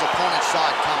sure his opponent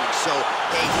saw it coming. So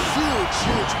a huge,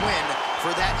 huge win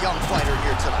for that young fighter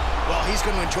here tonight. Well, he's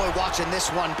going to enjoy watching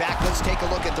this one back. Let's take a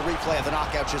look at the replay of the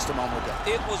knockout just a moment ago.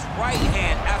 It was right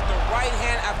hand after right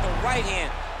hand after right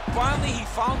hand. Finally, he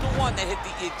found the one that hit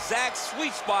the exact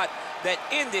sweet spot that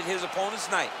ended his opponent's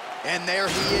night. And there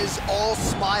he is, all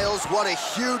smiles. What a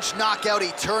huge knockout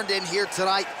he turned in here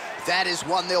tonight. That is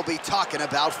one they'll be talking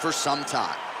about for some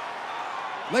time.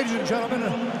 Ladies and gentlemen,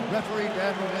 referee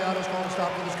Dan Rugliano's going to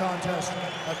stop to this contest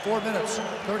at 4 minutes,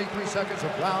 33 seconds of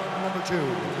round number 2.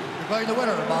 Declaring the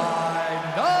winner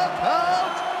by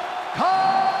knockout,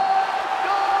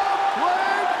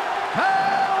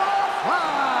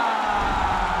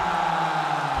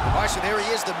 All right, so there he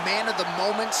is, the man of the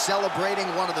moment, celebrating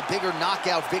one of the bigger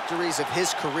knockout victories of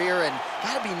his career. And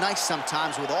gotta be nice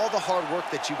sometimes with all the hard work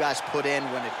that you guys put in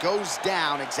when it goes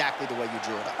down exactly the way you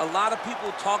drew it up. A lot of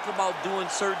people talk about doing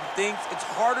certain things. It's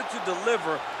harder to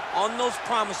deliver on those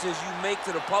promises you make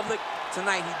to the public.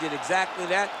 Tonight, he did exactly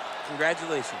that.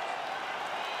 Congratulations.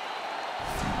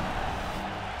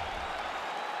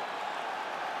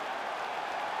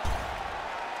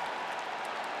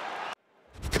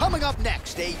 Coming up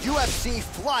next, a UFC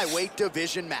Flyweight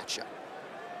division matchup.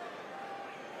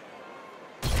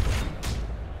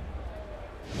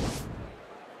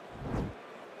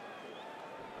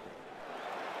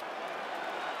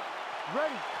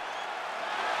 Ready.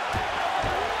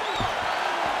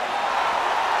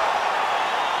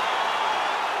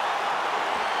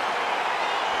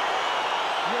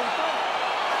 You ready to fight?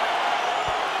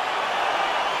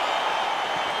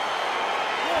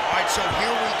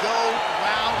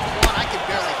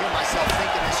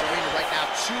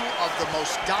 the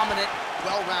most dominant,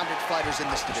 well-rounded fighters in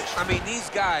this division. I mean, these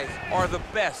guys are the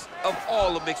best of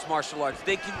all of mixed martial arts.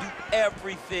 They can do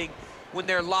everything when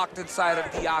they're locked inside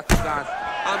of the octagon.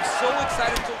 I'm so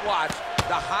excited to watch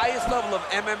the highest level of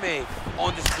MMA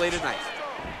on display tonight.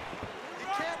 You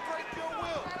can't break your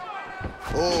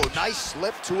will. Oh, nice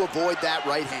slip to avoid that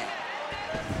right hand.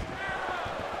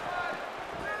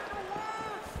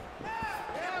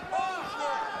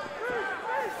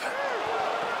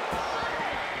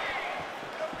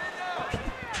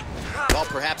 Well,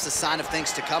 perhaps a sign of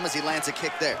things to come as he lands a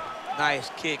kick there.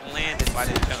 Nice kick landed by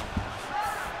this gentleman.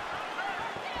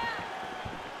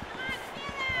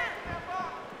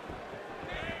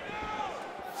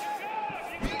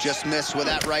 Just missed with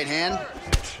that right hand.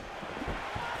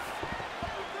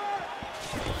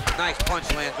 Nice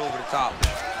punch lands over the top.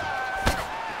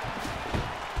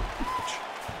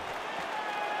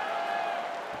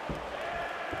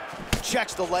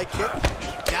 Checks the leg kick.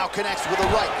 Now connects with a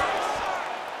right.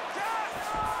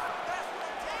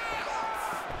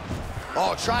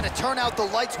 Oh, trying to turn out the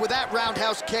lights with that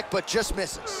roundhouse kick, but just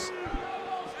misses.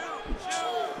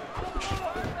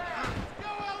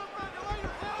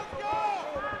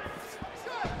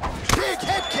 Big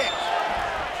head kick.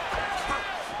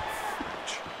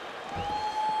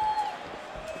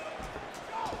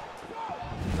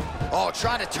 Oh,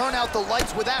 trying to turn out the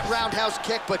lights with that roundhouse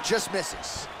kick, but just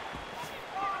misses.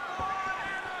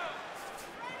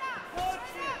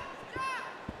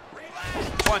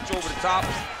 Punch over the top.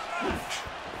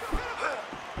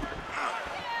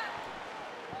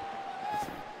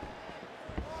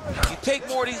 If you take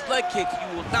more of these leg kicks,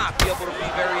 you will not be able to be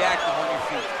very active on your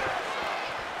feet.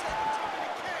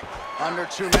 Under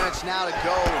 2 minutes now to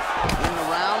go in the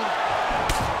round.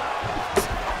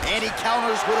 And he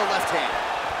counters with a left hand.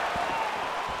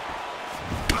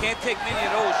 Can't take many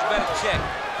of those, you better check.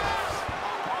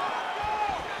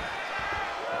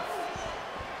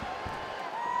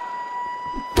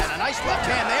 And a nice left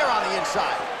hand there on the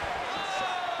inside.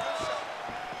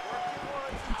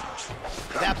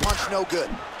 That punch no good.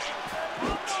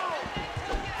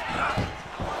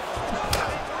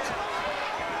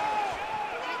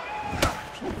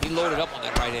 He loaded up on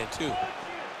that right hand, too.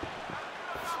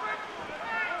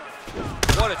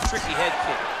 What a tricky head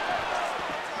kick.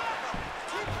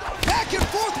 Back and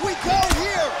forth we go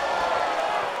here.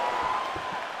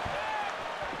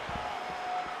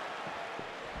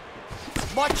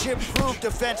 Much improved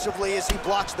defensively as he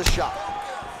blocks the shot.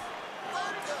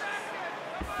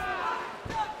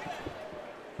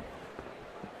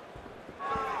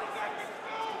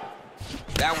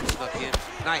 That one snuck in.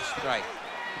 Nice strike.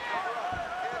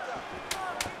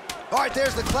 All right,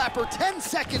 there's the clapper. 10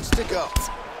 seconds to go.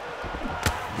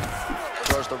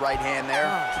 Throws the right hand there.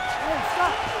 All right,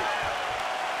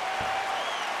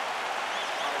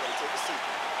 take a seat.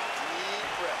 Deep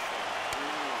breath.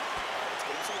 Let's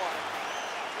get some water.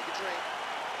 Take a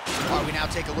drink. All right, we now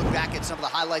take a look back at some of the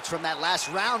highlights from that last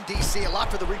round, DC. A lot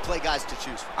for the replay guys to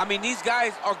choose from. I mean, these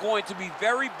guys are going to be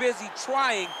very busy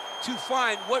trying to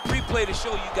find what replay to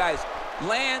show you guys.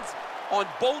 Lands on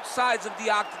both sides of the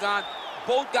octagon.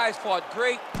 Both guys fought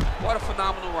great. What a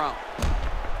phenomenal round.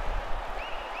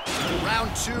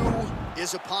 Round 2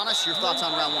 is upon us. Your thoughts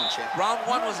on round 1, champ? Round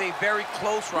 1 was a very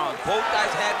close round. Both guys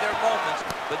had their moments,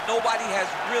 but nobody has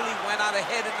really went out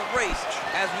ahead in the race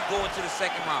as we go into the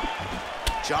second round.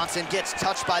 Johnson gets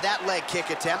touched by that leg kick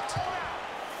attempt.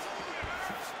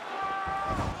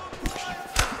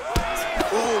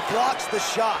 Ooh, blocks the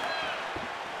shot.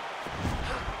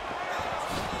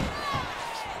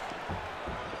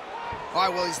 All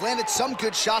right, well, he's landed some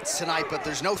good shots tonight, but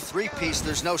there's no three-piece,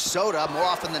 there's no soda. More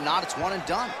often than not, it's one and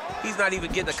done. He's not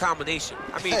even getting a combination.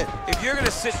 I mean, if you're gonna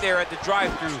sit there at the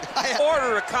drive-thru,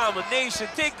 order a combination,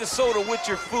 take the soda with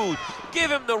your food,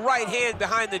 give him the right hand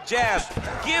behind the jab,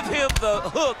 give him the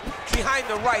hook behind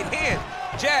the right hand.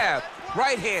 Jab,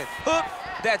 right hand, hook,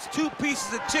 that's 2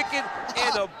 pieces of chicken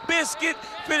and a biscuit.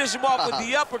 Finish him off with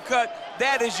the uppercut.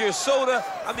 That is your soda.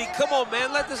 I mean, come on,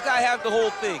 man, let this guy have the whole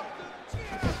thing.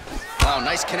 Oh,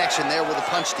 nice connection there with a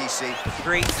punch, DC.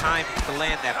 Great time to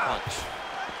land that punch.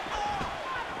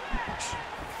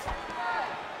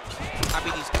 I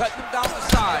mean, he's cutting him down the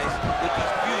sides with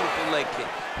these beautiful leg kicks.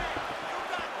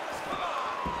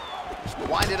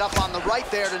 Wind it up on the right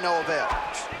there to no avail.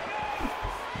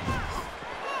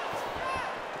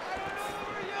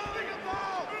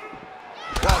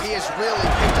 Well, he has really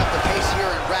picked up the pace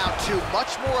here in round 2.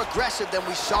 Much more aggressive than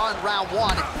we saw in round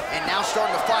 1, and now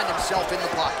starting to find himself in the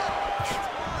pocket.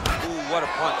 Ooh, what a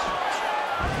punch.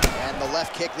 And the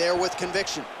left kick there with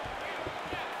conviction.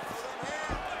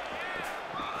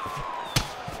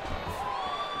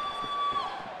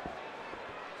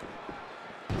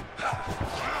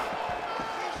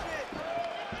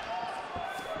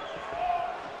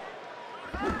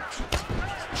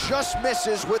 just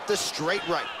misses with the straight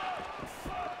right.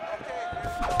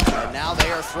 And now they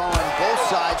are throwing both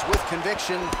sides with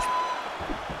conviction.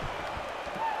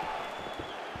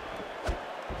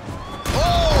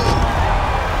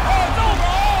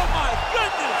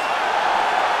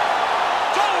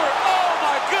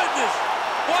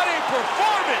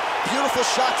 Beautiful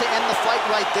shot to end the fight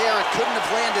right there. It couldn't have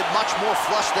landed much more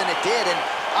flush than it did, and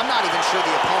I'm not even sure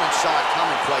the opponent saw it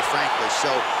coming, quite frankly.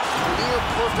 So, near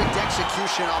perfect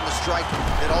execution on the strike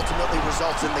that ultimately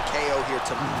results in the KO here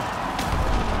tonight.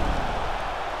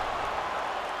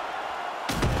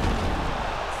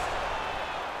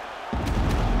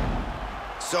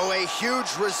 So a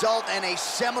huge result and a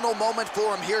seminal moment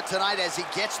for him here tonight as he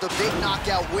gets the big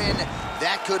knockout win.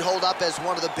 That could hold up as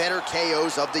one of the better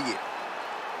KOs of the year.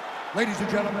 Ladies and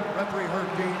gentlemen, referee Herb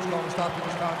Dean's going to stop to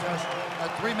this contest at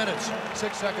 3 minutes,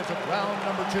 6 seconds of round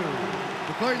number 2.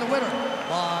 Declaring the winner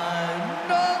by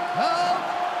knockout,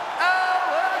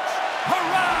 Alex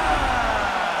Perez!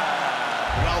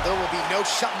 Well, there will be no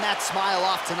shutting that smile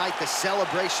off tonight. The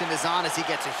celebration is on as he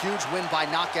gets a huge win by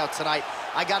knockout tonight.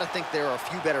 I got to think there are a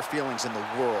few better feelings in the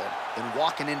world than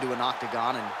walking into an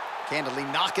octagon and candidly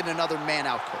knocking another man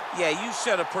out cold. Yeah, you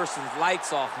shut a person's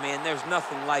lights off, man. There's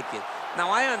nothing like it. Now,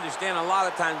 I understand a lot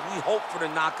of times we hope for the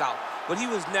knockout, but he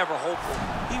was never hopeful.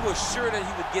 He was sure that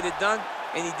he would get it done,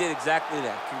 and he did exactly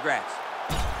that. Congrats.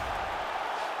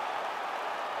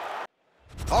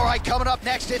 All right, coming up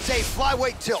next, it's a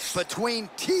flyweight tilt between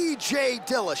TJ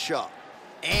Dillashaw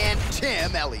and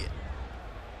Tim Elliott.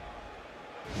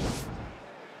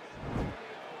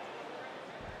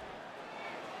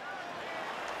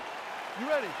 You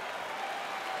ready?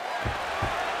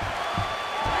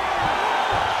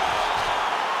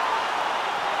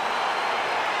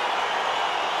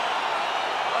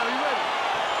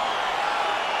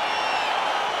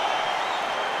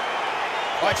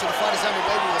 All right, so the fight is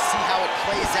underway. We will see how it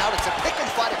plays out. It's a pick-em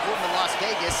fight according to Las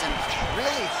Vegas, and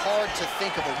really hard to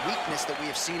think of a weakness that we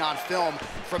have seen on film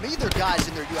from either guys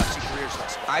in their UFC careers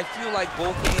thus far. I feel like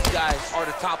both of these guys are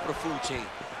the top of the food chain.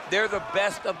 They're the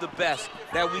best of the best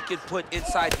that we could put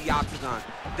inside the octagon.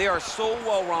 They are so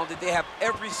well-rounded. They have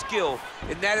every skill,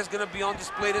 and that is going to be on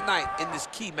display tonight in this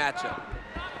key matchup.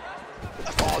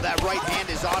 Oh, that right hand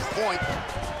is on point.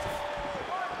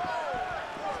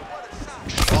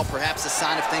 Well, perhaps a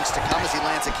sign of things to come as he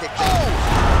lands a kick there.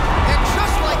 Oh! And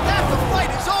just like that, the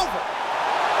fight is over.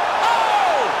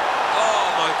 Oh! Oh,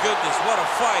 my goodness, what a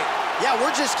fight. Yeah,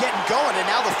 we're just getting going, and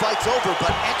now the fight's over,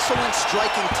 but excellent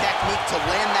striking technique to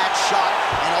land that shot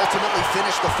and ultimately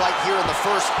finish the fight here in the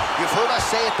first. You've heard us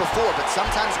say it before, but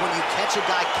sometimes when you catch a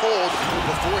guy cold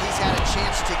before he's had a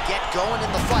chance to get going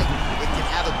in the fight, it can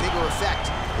have a bigger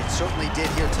effect. It certainly did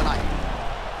here tonight.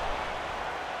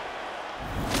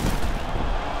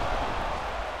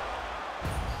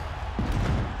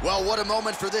 Well, what a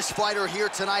moment for this fighter here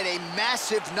tonight. A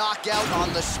massive knockout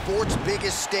on the sport's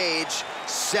biggest stage.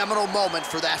 Seminal moment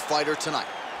for that fighter tonight.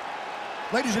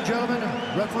 Ladies and gentlemen,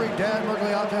 referee Dan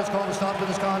Mergliata has called a stop to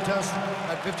this contest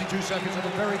at 52 seconds of the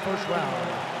very first round.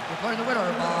 Declaring the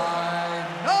winner by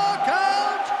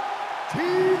knockout,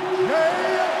 TJ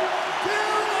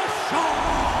Dillashaw!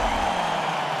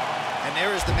 And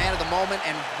there is the man of the moment,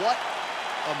 and what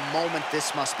a moment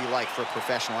this must be like for a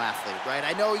professional athlete, right?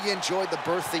 I know you enjoyed the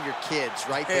birth of your kids,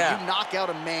 right? Yeah. But you knock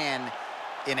out a man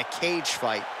in a cage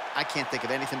fight, I can't think of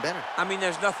anything better. I mean,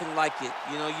 there's nothing like it.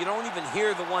 You know, you don't even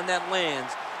hear the one that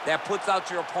lands, that puts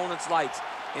out your opponent's lights.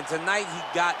 And tonight, he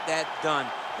got that done.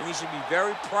 And he should be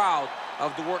very proud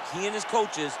of the work he and his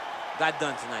coaches got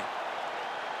done tonight.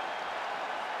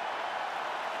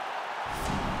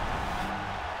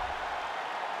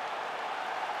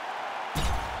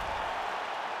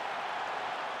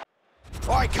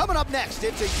 All right, coming up next,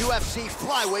 it's a UFC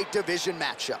flyweight division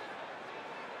matchup.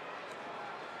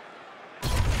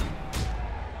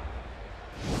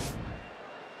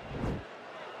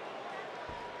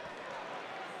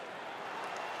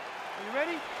 Are you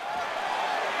ready?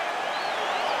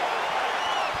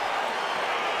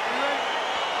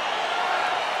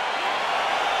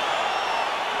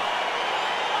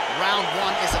 Round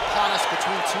one is upon us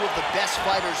between two of the best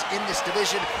fighters in this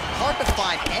division. Hard to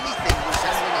find anything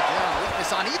resembling a glaring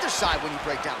weakness on either side when you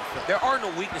break down the film. There are no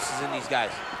weaknesses in these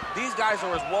guys. These guys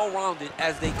are as well-rounded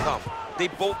as they come. They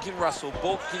both can wrestle,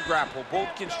 both can grapple, both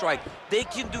can strike. They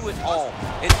can do it all.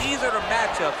 And these are the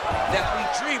matchups that we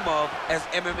dream of as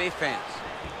MMA fans.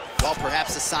 Well,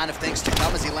 perhaps a sign of things to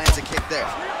come as he lands a kick there.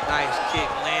 Nice kick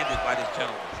landed by this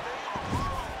gentleman.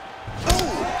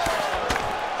 Ooh!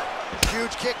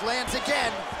 Huge kick lands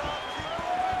again.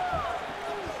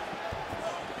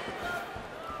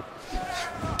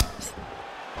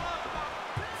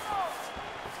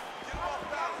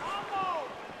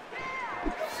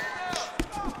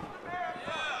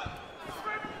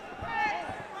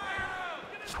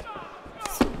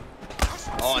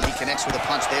 connects with a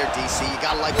punch there, DC. You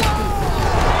gotta like...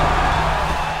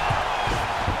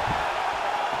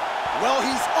 Well,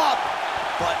 he's up,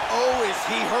 but oh, is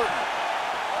he hurting.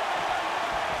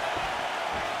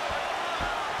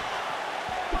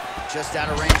 Just out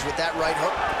of range with that right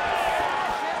hook.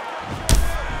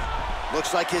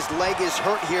 Looks like his leg is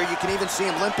hurt here. You can even see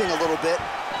him limping a little bit.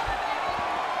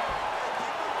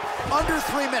 Under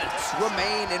 3 minutes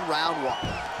remain in round one.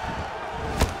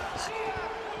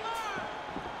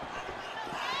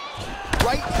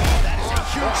 Right, that is a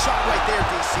huge shot right there,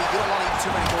 DC. You don't want to eat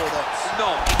too many more of those. No,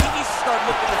 he needs to start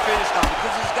looking to finish now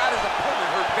because he's got his opponent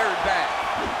hurt very bad.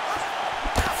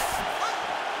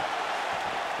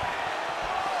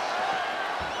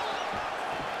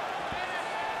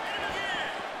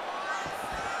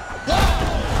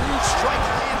 Huge strike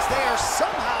lands there.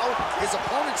 Somehow, his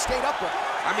opponent stayed upright.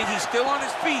 I mean, he's still on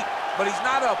his feet, but he's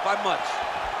not up by much.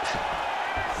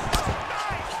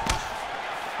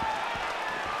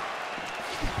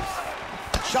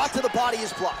 Shot to the body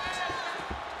is blocked.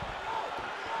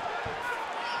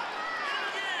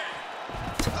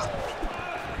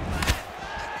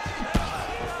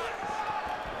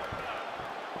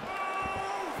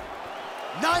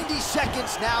 "90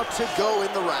 seconds now to go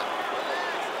in the round."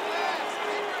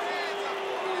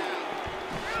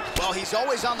 Well, he's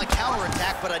always on the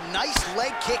counterattack, but a nice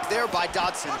leg kick there by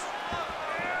Dodson.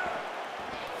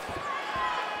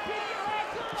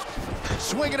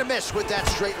 Swing and a miss with that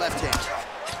straight left hand.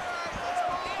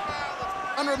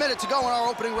 Under a minute to go in our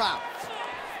opening round.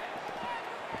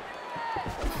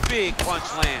 Big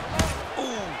punch land.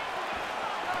 Ooh.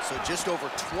 So just over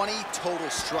 20 total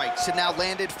strikes and now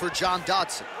landed for John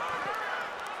Dodson.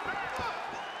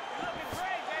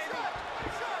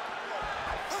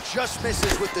 Just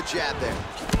misses with the jab there.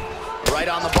 Right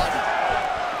on the button.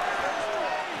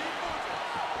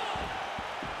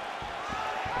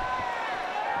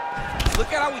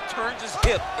 Look at how he turns his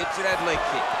hip into that leg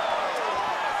kick.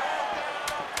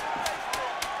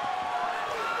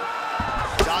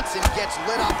 Dodson gets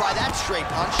lit up by that straight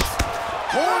punch.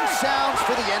 Horn sounds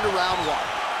for the end of round one.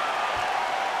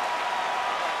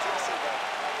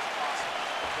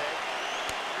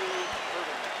 Really hurt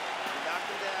him there. You knocked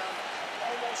him down,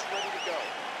 almost ready to go.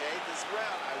 Okay, this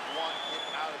round, I want him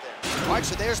out of there. All right,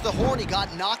 so there's the horn. He got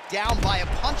knocked down by a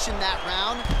punch in that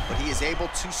round, but he is able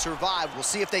to survive. We'll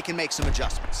see if they can make some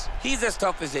adjustments. He's as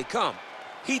tough as they come.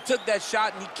 He took that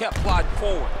shot and he kept plodding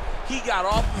forward. He got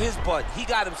off of his butt. He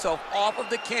got himself off of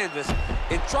the canvas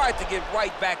and tried to get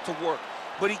right back to work.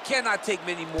 But he cannot take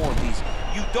many more of these.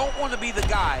 You don't want to be the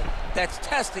guy that's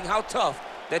testing how tough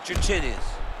that your chin is.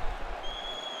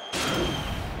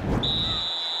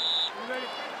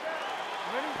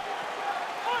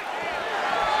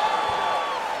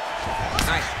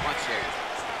 Nice punch there.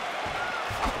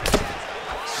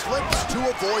 Slips to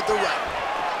avoid the right.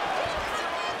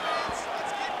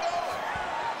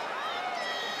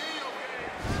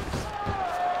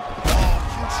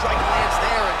 Strike lands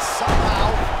there, and somehow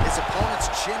his opponent's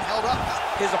chin held up.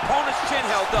 His opponent's chin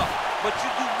held up, but you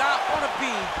do not want to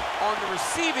be on the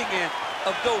receiving end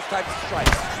of those types of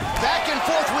strikes. Back and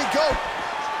forth we go.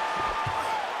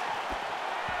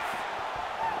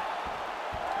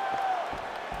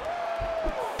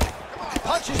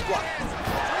 Punch is blocked.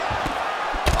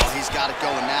 Oh, he's got it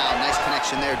going now. Nice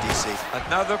connection there, DC.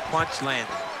 Another punch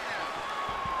landed.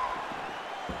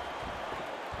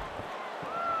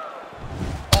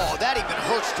 Oh, that even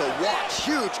hurts to watch.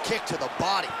 Huge kick to the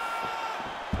body.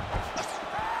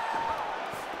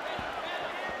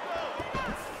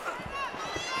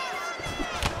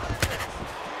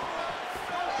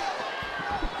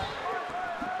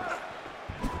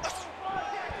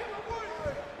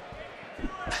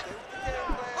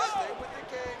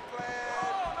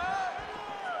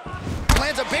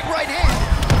 Lands a big right hand.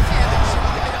 And it's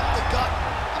right up the gut.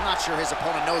 I'm not sure his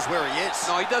opponent knows where he is.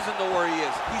 No, he doesn't know where he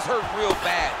is. He's hurt real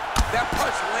bad. That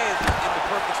punch landed in the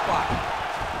perfect spot.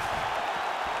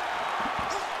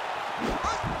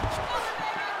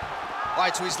 All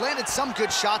right, so he's landed some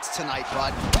good shots tonight,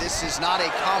 but this is not a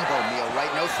combo meal, right?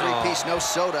 No three-piece, no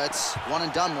soda. It's one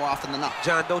and done more often than not.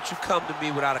 John, don't you come to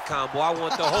me without a combo. I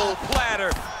want the whole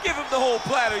platter. Give him the whole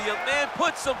platter, young man.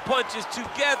 Put some punches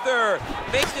together.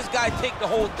 Make this guy take the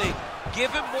whole thing. Give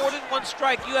him more than one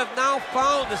strike. You have now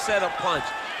found the setup punch.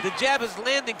 The jab is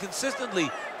landing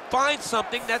consistently. Find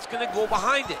something that's going to go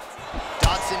behind it.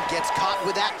 Dodson gets caught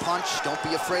with that punch. Don't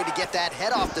be afraid to get that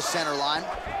head off the center line.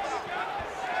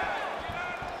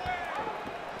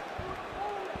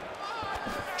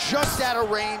 Just out of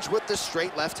range with the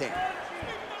straight left hand.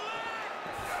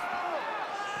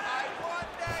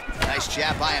 Nice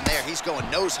jab by him there. He's going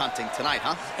nose hunting tonight,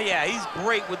 huh? Yeah, he's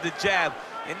great with the jab.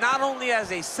 And not only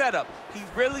as a setup, he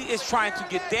really is trying to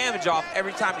get damage off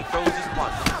every time he throws his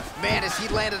punch. Man, as he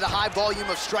landed a high volume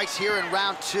of strikes here in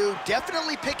round 2,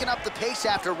 definitely picking up the pace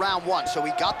after round 1. So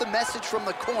he got the message from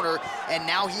the corner, and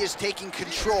now he is taking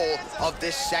control of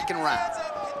this second round.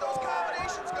 Get those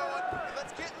combinations going, and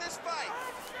let's get in this fight.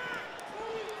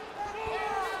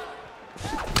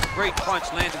 Great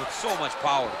punch landed with so much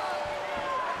power.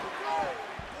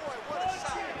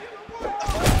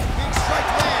 Big strike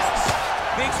lands.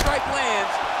 Big strike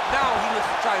lands. Now he looks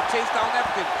to try to chase down that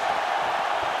finish.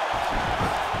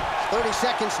 30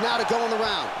 seconds now to go in the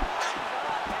round.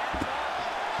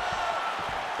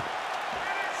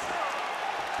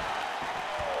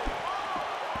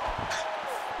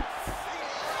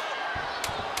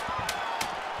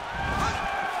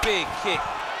 Big kick.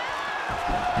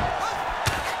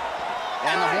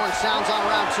 And the horn sounds on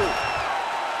round 2.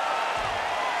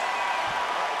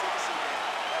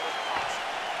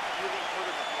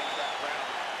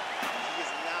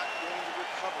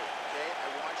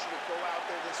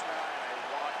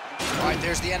 All right,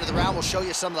 there's the end of the round. We'll show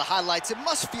you some of the highlights. It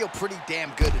must feel pretty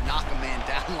damn good to knock a man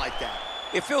down like that.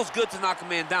 It feels good to knock a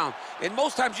man down. And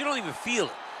most times you don't even feel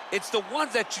it. It's the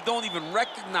ones that you don't even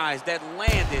recognize that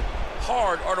landed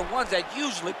hard are the ones that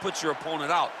usually put your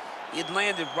opponent out. It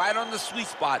landed right on the sweet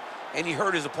spot, and he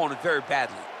hurt his opponent very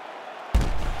badly.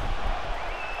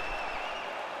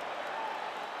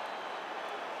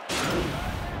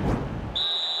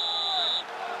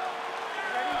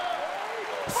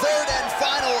 Third and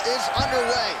final is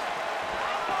underway.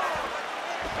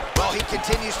 Well, he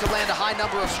continues to land a high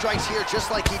number of strikes here,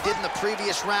 just like he did in the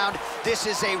previous round. This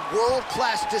is a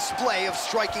world-class display of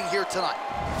striking here tonight. He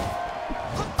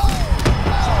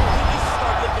needs to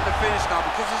start looking to finish now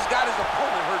because he's got his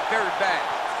opponent hurt very bad.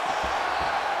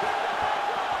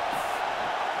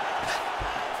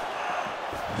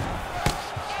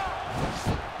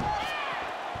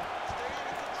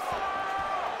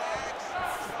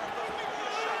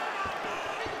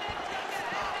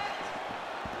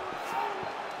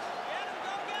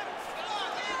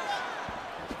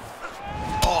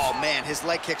 Oh, man, his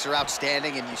leg kicks are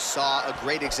outstanding, and you saw a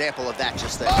great example of that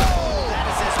just there. Oh, that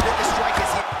is as big a strike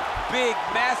as he... Big,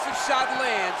 massive shot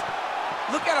lands.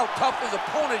 Look at how tough his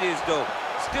opponent is, though.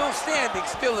 Still standing,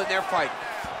 still in their fight.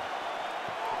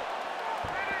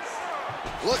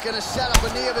 Looking to set up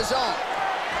a knee of his own.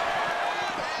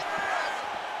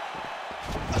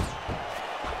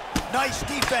 Nice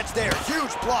defense there,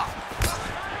 huge block.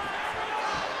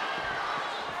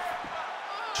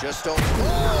 Just over. Put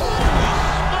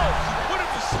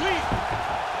him to sleep.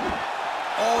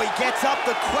 Oh, he gets up.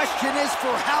 The question is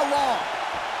for how long?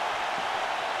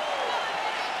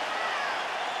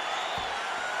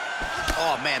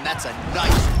 Oh, man, that's a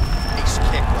nice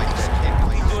kick right there.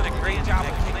 He's doing a great job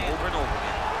of kicking over and over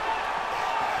again.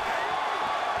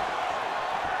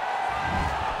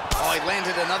 Oh, he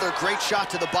landed another great shot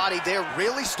to the body there.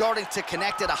 Really starting to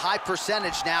connect at a high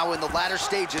percentage now in the latter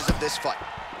stages of this fight.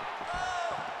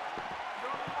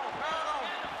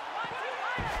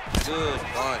 Good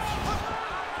punch.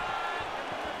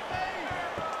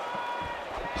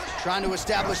 Trying to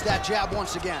establish that jab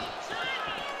once again.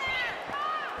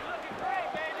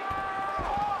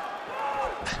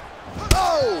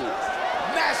 Oh!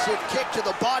 Massive kick to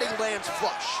the body, lands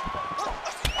flush.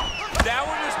 That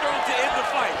one is going to end the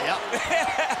fight. Yep.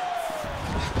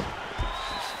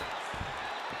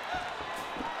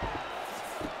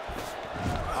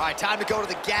 All right, time to go to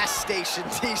the gas station,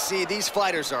 TC. These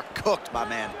fighters are cooked, my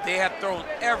man. They have thrown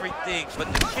everything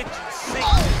but the kitchen sink.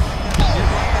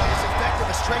 As effective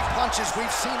as straight punches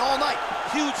we've seen all night.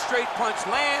 Huge straight punch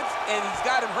lands, and he's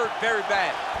got him hurt very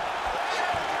bad.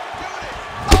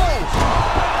 Oh!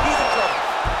 He's in trouble.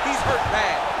 He's hurt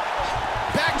bad.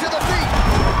 Back to the feet.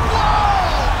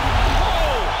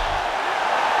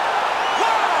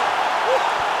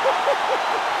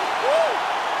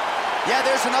 Yeah,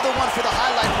 there's another one for the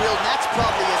highlight reel, and that's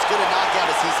probably as good a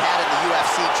knockout as he's had in the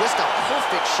UFC. Just a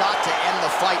perfect shot to end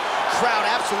the fight. Crowd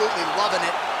absolutely loving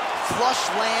it. Flush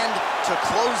land to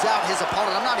close out his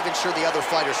opponent. I'm not even sure the other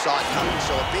fighter saw it coming,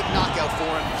 so a big knockout for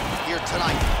him here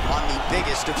tonight on the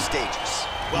biggest of stages.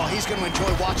 Well, he's going to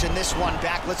enjoy watching this one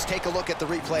back. Let's take a look at the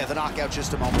replay of the knockout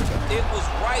just a moment ago. It was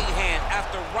right hand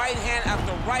after right hand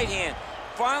after right hand.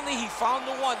 Finally, he found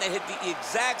the one that hit the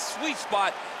exact sweet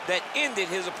spot that ended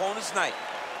his opponent's night.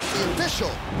 The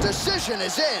official decision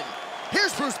is in.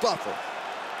 Here's Bruce Buffer.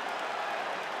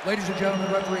 Ladies and gentlemen,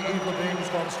 referee Eve Levine has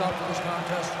called a stop to this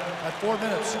contest at 4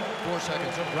 minutes, 4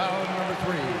 seconds of round number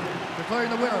 3. Declaring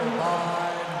the winner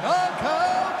by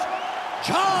knockout,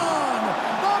 John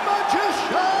the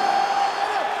Magician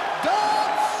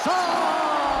Dodson!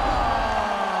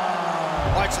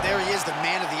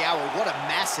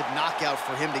 massive knockout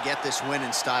for him to get this win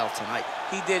in style tonight.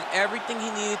 He did everything he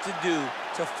needed to do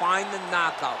to find the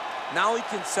knockout. Now he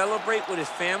can celebrate with his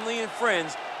family and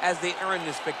friends as they earn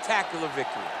this spectacular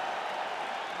victory.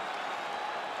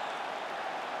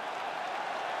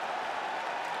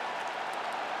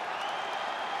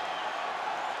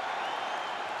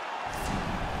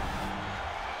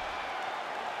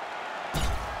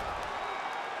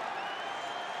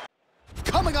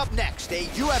 Coming up next, a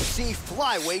UFC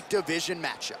Flyweight division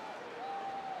matchup.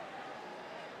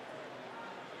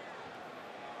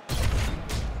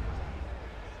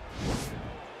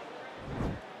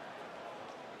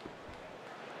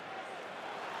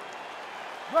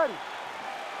 Ready.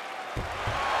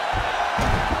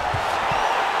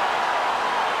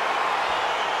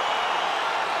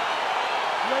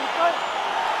 Ready, fight.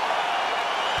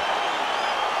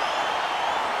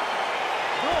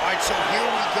 All right, so here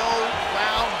we go,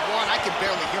 round one. I can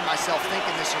barely hear myself think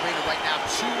in this arena right now.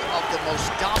 Two of the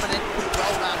most dominant,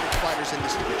 well-rounded fighters in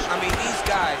this division. I mean, these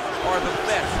guys are the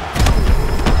best.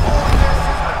 Oh, and this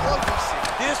is the blood we see.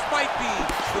 This might be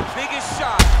the biggest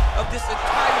shot of this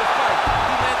entire fight.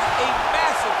 He lands a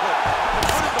massive hook to put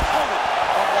his opponent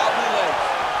on wobbly legs.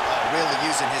 Really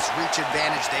using his reach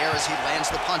advantage there as he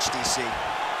lands the punch, DC.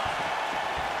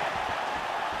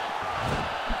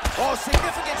 Oh,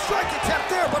 significant strike attempt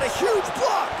there, but a huge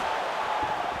block.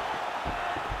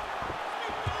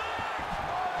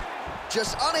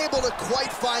 Just unable to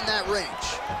quite find that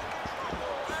range.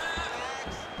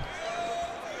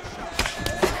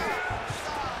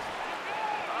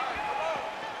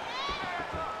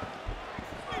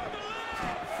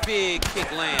 Big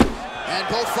kick lands. And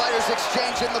both fighters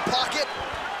exchange in the pocket.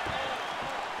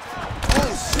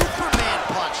 Oh, Superman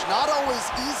punch. Not always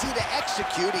easy to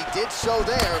execute. He did so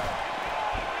there.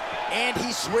 And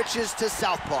he switches to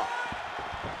southpaw.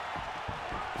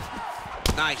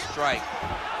 Nice strike.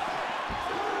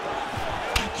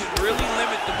 You can really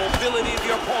limit the mobility of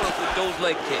your opponent with those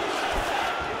leg kicks.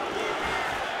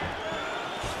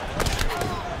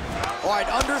 All right,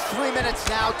 under 3 minutes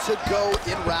now to go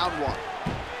in round one.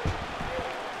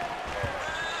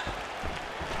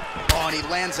 Oh, and he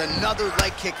lands another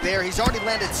leg kick there. He's already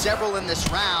landed several in this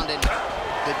round, and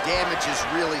the damage is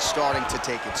really starting to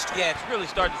take its toll. Yeah, it's really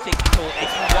starting to take its toll. And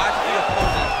you watch the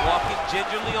opponent walking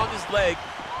gingerly on his leg,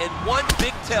 and one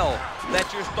big tell that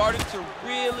you're starting to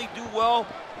really do well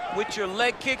with your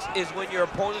leg kicks is when your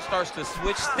opponent starts to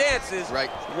switch stances. Right.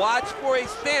 Watch for a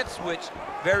stance switch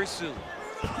very soon.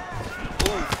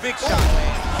 Ooh, big shot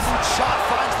lands. Huge shot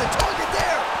finds the target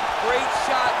there. Great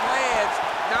shot lands.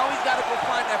 Now he's got to go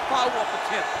find that follow-up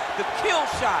attempt. The kill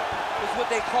shot is what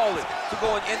they call it to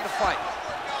go and end the fight.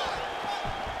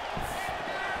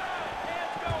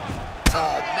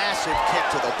 Oh, massive kick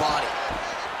to the body.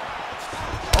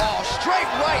 Oh, straight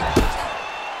right.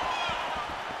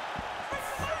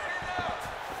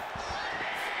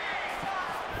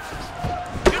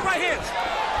 Good right hand.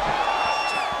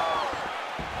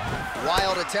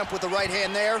 Wild attempt with the right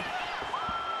hand there.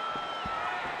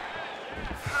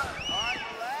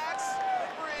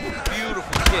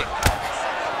 Beautiful kick.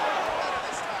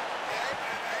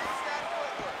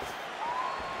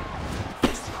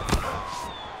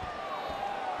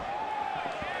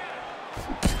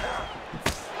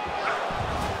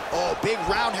 Oh, big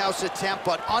roundhouse attempt,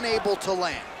 but unable to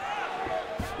land.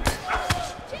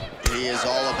 He is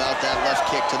all about that left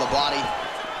kick to the body.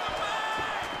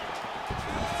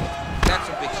 That's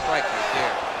a big strike right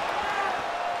there.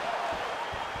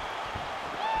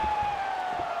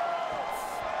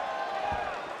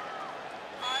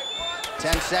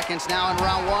 10 seconds now in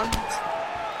round one.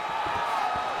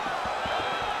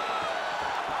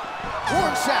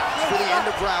 Horn sounds for the end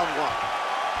of round one.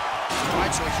 All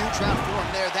right, so a huge round for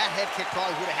him there. That head kick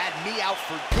probably would have had me out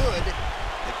for good.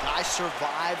 The guy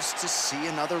survives to see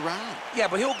another round. Yeah,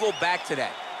 but he'll go back to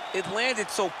that. It landed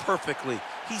so perfectly.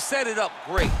 He set it up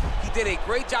great. He did a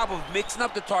great job of mixing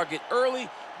up the target early,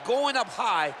 going up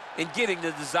high, and getting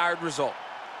the desired result.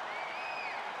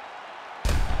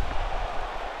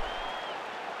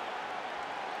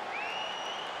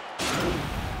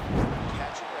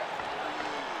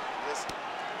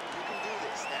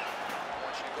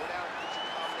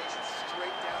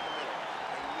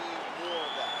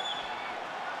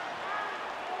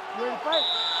 Ready, fight.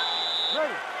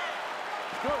 Ready.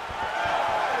 Go.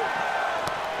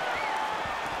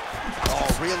 Oh,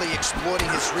 really exploiting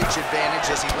his reach advantage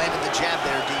as he landed the jab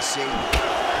there, DC.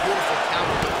 Beautiful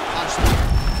counter with the punch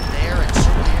there, and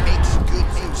certainly makes good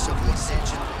use of the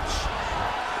extension reach.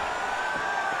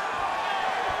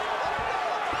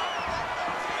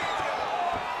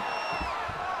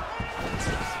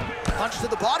 Punch to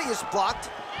the body is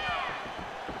blocked.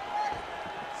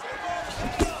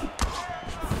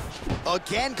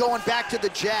 Again, going back to the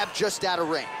jab, just out of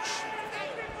range. Oh,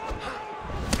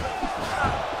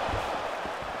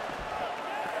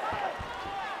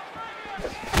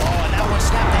 and that one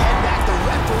snapped the head back. The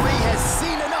referee has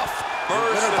seen enough.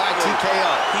 Winner by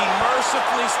TKO. He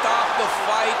mercifully stopped the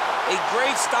fight. A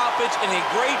great stoppage and a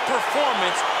great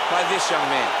performance by this young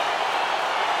man.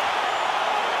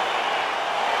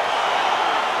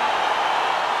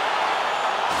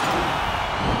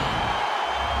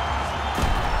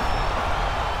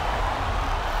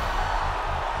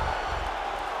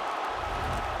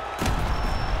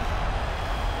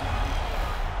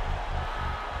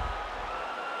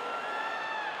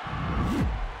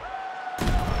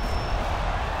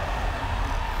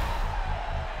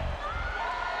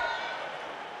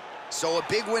 So a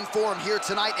big win for him here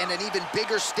tonight, and an even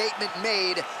bigger statement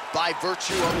made by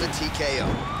virtue of the TKO.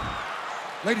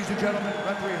 Ladies and gentlemen,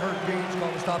 referee Herb Gaines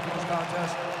called to stop this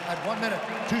contest at 1 minute,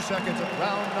 2 seconds of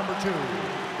round number 2.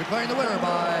 Declaring the winner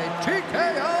by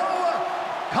TKO,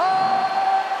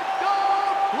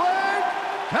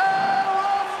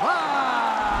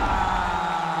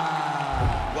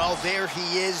 Well, there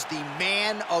he is, the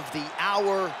man of the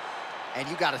hour. And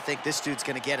you got to think this dude's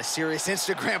going to get a serious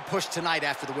Instagram push tonight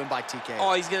after the win by TKO.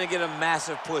 Oh, he's going to get a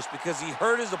massive push because he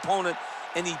hurt his opponent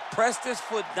and he pressed his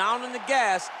foot down on the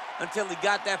gas until he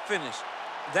got that finish.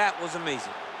 That was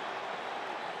amazing.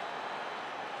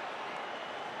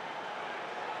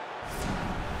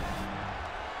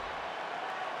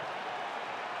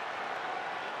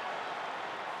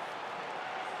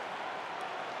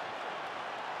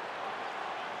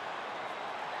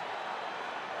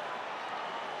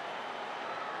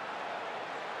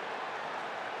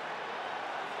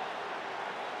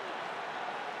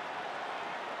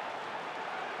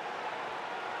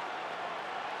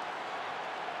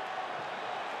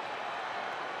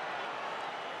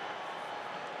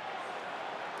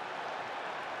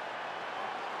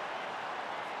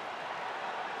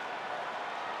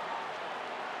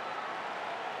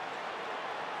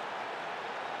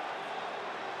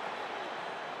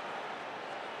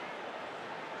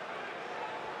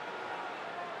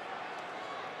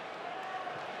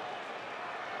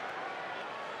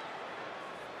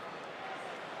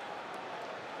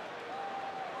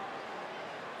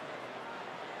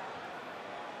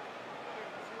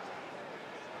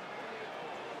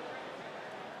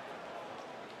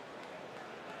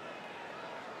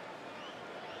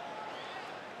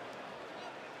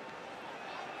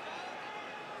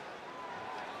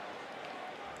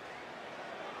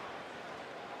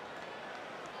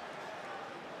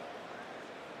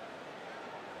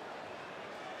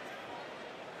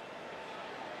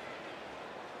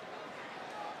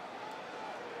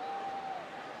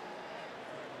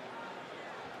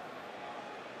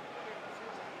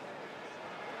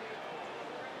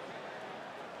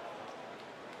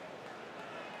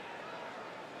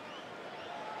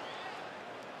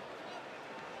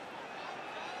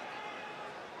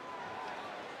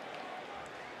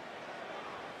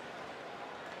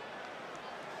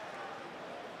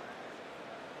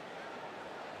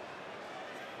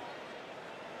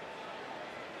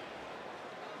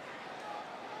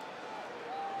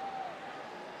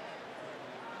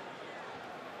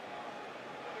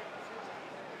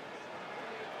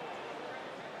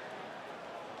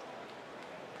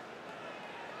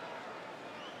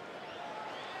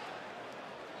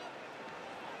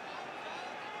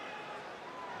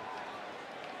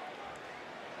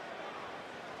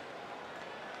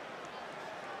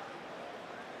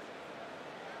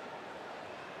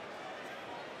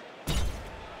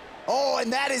 Oh,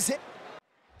 and that is it.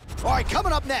 All right,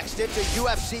 coming up next, it's a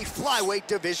UFC Flyweight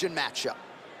division matchup.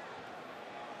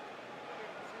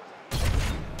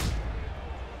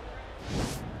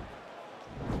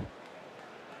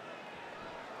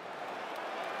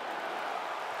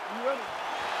 You ready?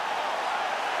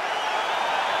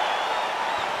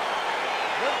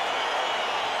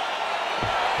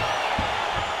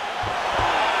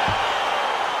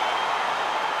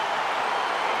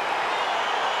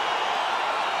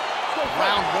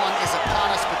 Round 1 is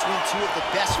upon us between two of the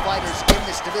best fighters in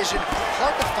this division.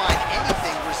 Hard to find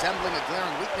anything resembling a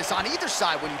glaring weakness on either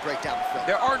side when you break down the film.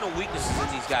 There are no weaknesses in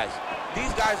these guys.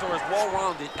 These guys are as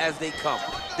well-rounded as they come.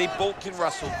 They both can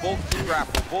wrestle, both can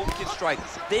grapple, both can strike.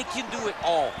 They can do it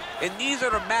all. And these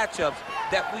are the matchups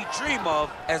that we dream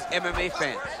of as MMA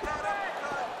fans.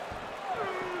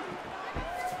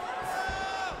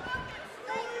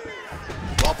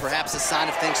 Well, perhaps a sign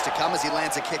of things to come as he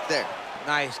lands a kick there.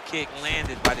 Nice kick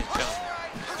landed by this gentleman.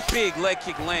 Big leg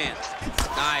kick lands.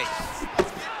 Nice.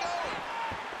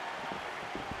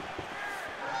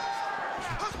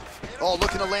 Oh,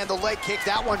 looking to land the leg kick.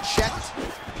 That one checked.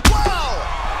 Whoa!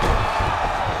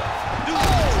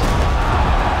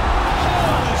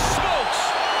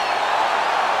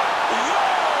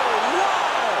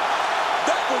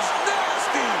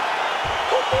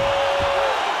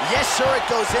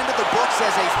 goes into the books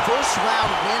as a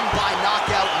first-round win by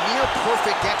knockout,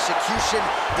 near-perfect execution.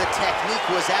 The technique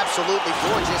was absolutely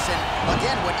gorgeous, and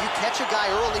again, when you catch a guy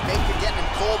early, maybe you're getting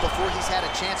him cold before he's had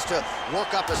a chance to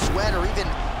work up a sweat or even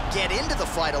get into the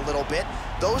fight a little bit,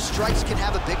 those strikes can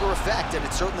have a bigger effect, and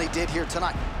it certainly did here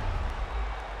tonight.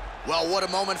 Well, what a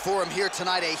moment for him here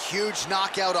tonight. A huge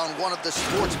knockout on one of the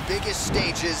sport's biggest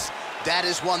stages. That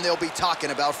is one they'll be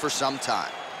talking about for some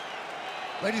time.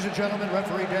 Ladies and gentlemen,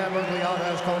 referee Dan Bergliot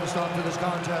has called a stop to this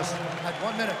contest at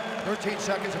 1 minute, 13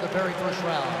 seconds of the very first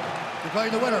round.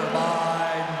 Declaring the winner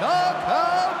by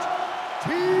knockout,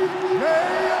 TJ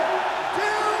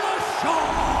Dillashaw.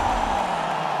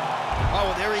 Oh,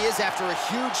 well, there he is after a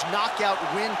huge knockout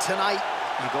win tonight.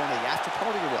 You going to the after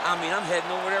party or what? I mean, I'm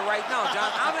heading over there right now, John.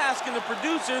 I'm asking the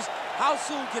producers, how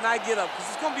soon can I get up?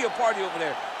 Because it's going to be a party over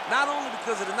there. Not only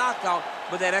because of the knockout,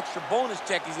 but that extra bonus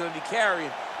check he's going to be carrying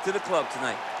to the club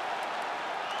tonight.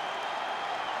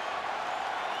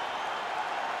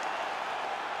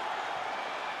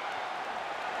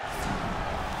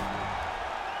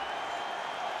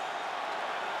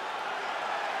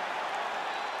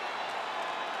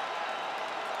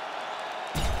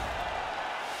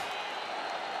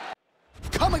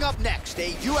 Coming up next,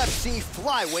 a UFC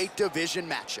Flyweight division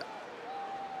matchup.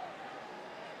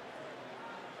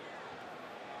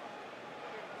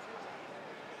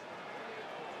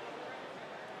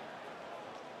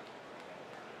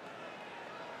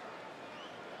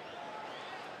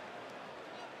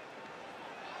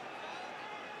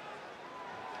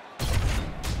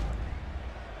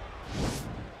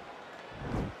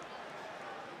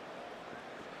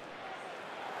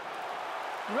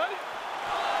 You ready?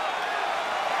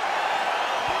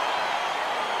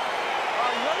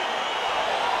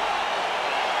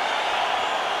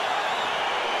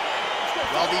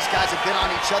 Well, these guys have been on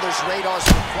each other's radars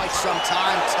for quite some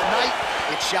time. Tonight,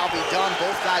 it shall be done.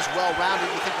 Both guys well-rounded.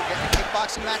 You think we're getting a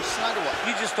kickboxing match tonight or what?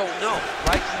 You just don't know,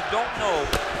 right? You don't know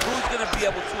who's going to be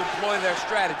able to employ their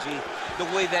strategy the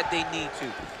way that they need to.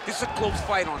 This is a close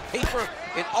fight on paper,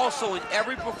 and also in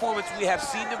every performance we have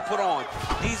seen them put on,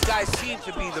 these guys seem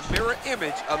to be the mirror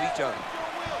image of each other.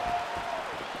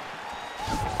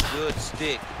 Good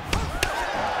stick.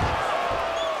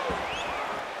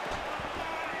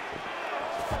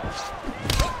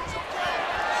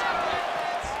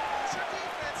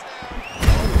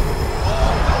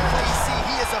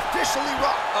 Officially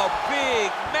rocked. A big,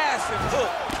 massive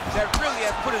hook that really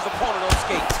has put his opponent on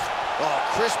skates. Oh,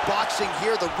 crisp boxing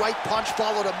here. The right punch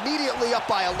followed immediately up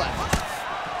by a left.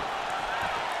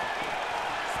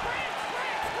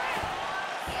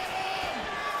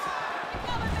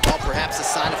 Well, perhaps a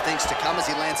sign of things to come as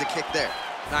he lands a kick there.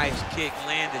 Nice kick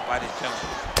landed by this gentleman.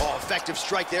 Oh, effective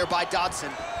strike there by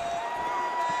Dodson.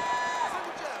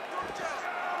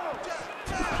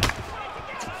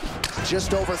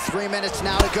 Just over 3 minutes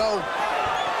now to go.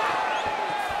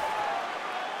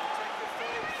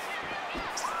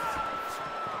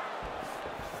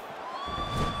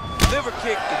 Liver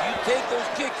kick, if you take those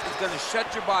kicks, it's going to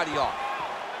shut your body off.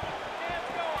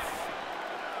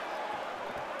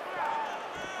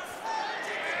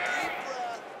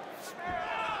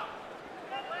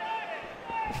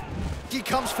 He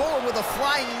comes forward with a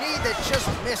flying knee that just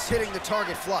missed hitting the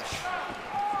target flush.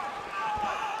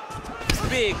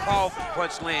 Big, powerful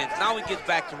punch lands. Now he gets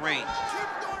back to range.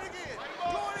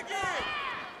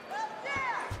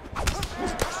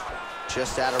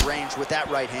 Just out of range with that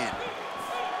right hand.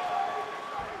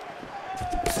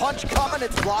 Punch coming,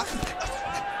 it's blocked.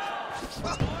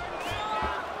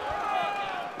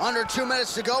 Under 2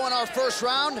 minutes to go in our first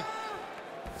round.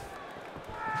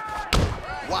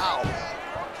 Wow.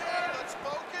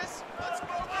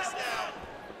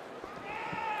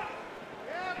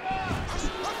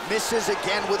 Misses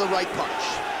again with a right punch.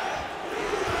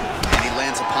 And he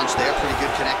lands a punch there. Pretty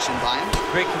good connection by him.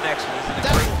 Great connection. He's in a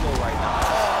great flow right now.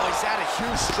 Oh, he's had a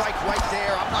huge strike right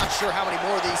there. I'm not sure how many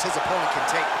more of these his opponent can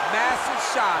take. Massive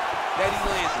shot that he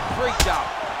landed. Great job.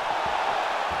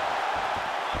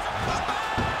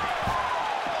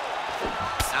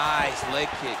 Nice leg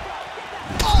kick.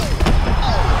 Oh!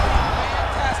 Oh!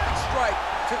 Fantastic strike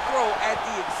to throw at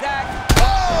the exact...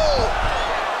 Oh!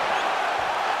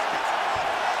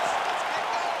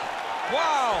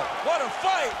 Wow, what a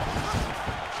fight!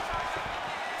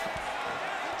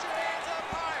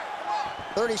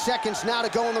 30 seconds now to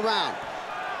go in the round.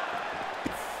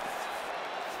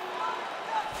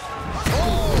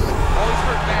 Oh, he's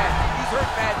hurt bad. He's hurt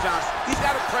bad, John. He's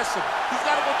got to press him. He's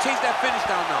got to go chase that finish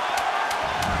down now.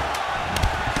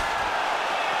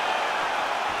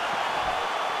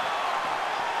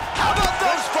 How about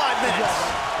those 5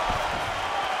 minutes?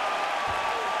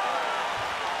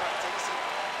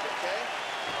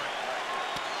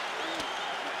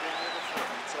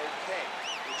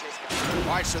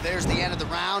 All right, so there's the end of the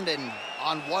round, and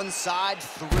on one side,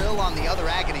 thrill, on the other,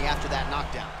 agony after that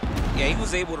knockdown. Yeah, he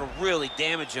was able to really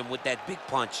damage him with that big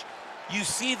punch. You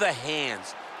see the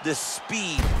hands, the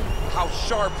speed, how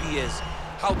sharp he is,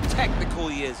 how technical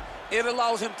he is. It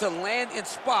allows him to land in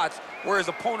spots where his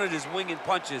opponent is winging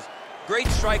punches. Great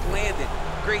strike landed,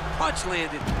 great punch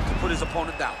landed to put his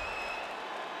opponent down.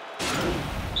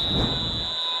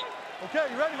 Okay,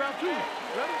 you ready? Round two. You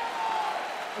ready?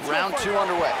 Round two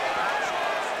underway.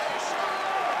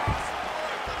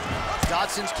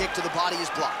 Dodson's kick to the body is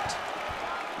blocked.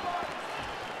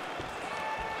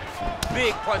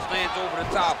 Big punch lands over the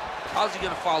top. How's he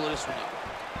gonna follow this one up?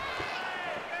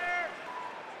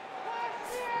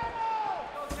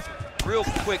 Real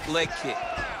quick leg kick.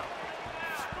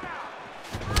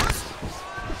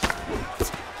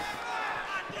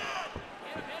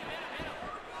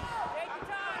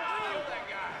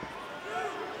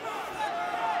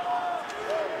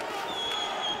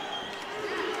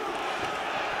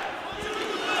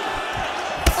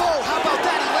 Oh, how about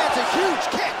that? He lands a huge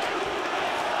kick.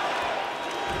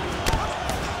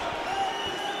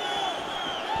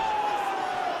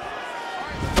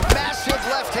 Massive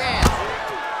left hand.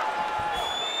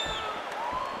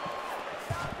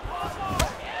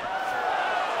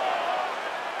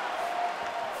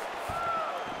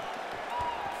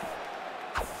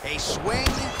 A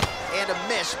swing and a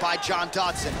miss by John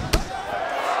Dodson.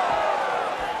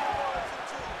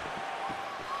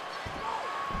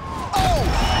 Oh!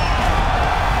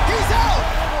 He's out!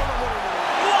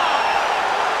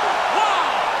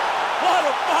 Wow! What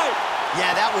a fight!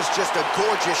 Yeah, that was just a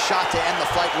gorgeous shot to end the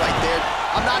fight right there.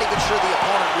 I'm not even sure the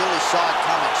opponent really saw it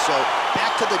coming, so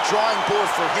back to the drawing board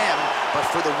for him, but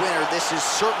for the winner, this is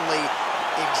certainly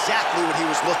exactly what he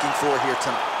was looking for here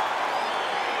tonight.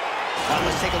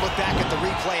 Let's take a look back at the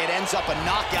replay. It ends up a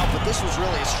knockout, but this was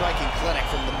really a striking clinic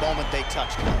from the moment they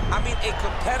touched it. I mean, a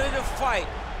competitive fight.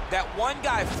 That one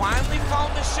guy finally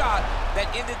found the shot that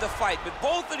ended the fight. But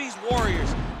both of these warriors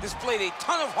displayed a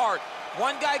ton of heart.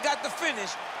 One guy got the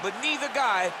finish, but neither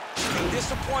guy should be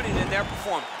disappointed in their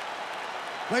performance.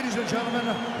 Ladies and gentlemen,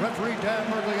 referee Dan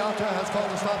Mergliata has called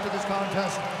a stop to this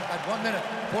contest at 1 minute,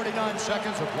 49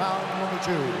 seconds of round number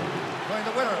 2. Going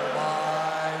the winner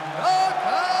by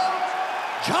knockout,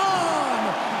 John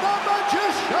the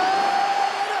Magician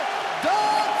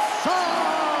Dodson!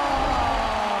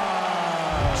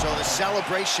 So the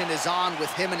celebration is on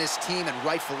with him and his team, and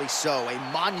rightfully so. A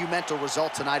monumental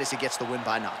result tonight as he gets the win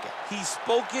by knockout. He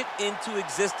spoke it into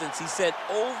existence. He said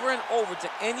over and over to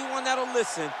anyone that'll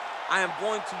listen, I am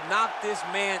going to knock this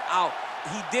man out.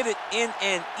 He did it in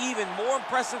an even more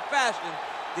impressive fashion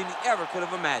than he ever could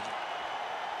have imagined.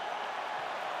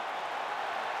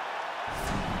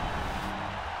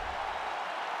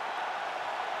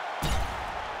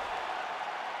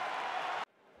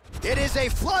 It is a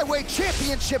flyweight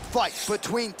championship fight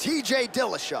between TJ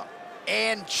Dillashaw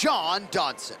and John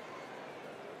Dodson.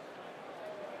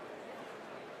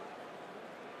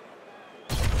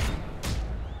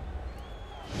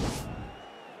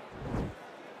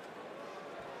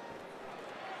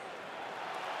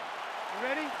 You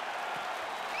ready?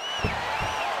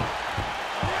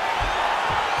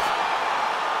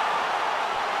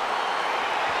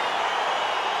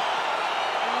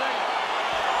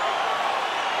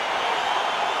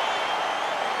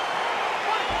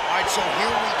 All right, so here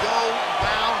we go,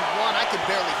 round one. I can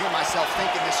barely hear myself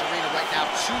think in this arena right now.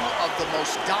 Two of the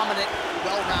most dominant,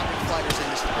 well-rounded fighters in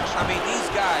this division. I mean, these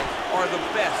guys are the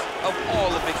best of all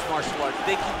of mixed martial arts.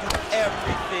 They can do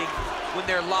everything when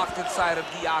they're locked inside of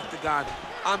the octagon.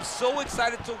 I'm so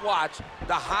excited to watch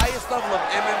the highest level of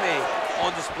MMA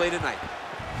on display tonight.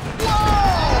 Whoa!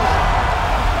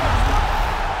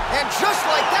 And just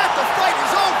like that, the fight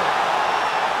is over.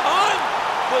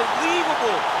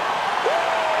 Unbelievable.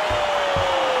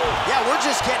 Yeah, we're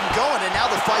just getting going, and now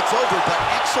the fight's over, but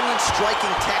excellent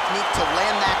striking technique to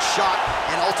land that shot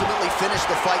and ultimately finish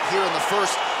the fight here in the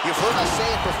first. You've heard us say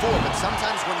it before, but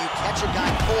sometimes when you catch a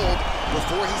guy cold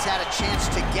before he's had a chance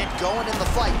to get going in the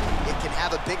fight, it can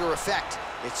have a bigger effect.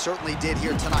 It certainly did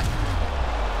here tonight.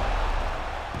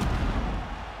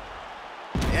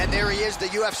 And there he is, the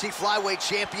UFC flyweight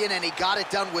champion, and he got it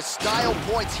done with style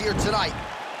points here tonight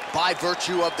by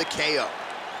virtue of the KO.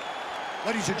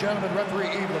 Ladies and gentlemen, referee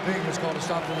Yves Levine has called a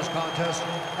stop to this contest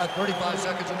at 35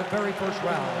 seconds in the very first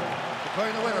round.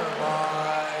 Declaring the winner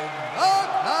by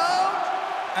knockout,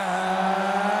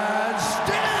 and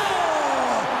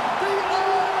still the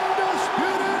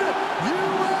undisputed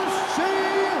UFC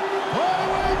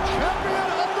flyweight champion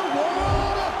of the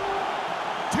world,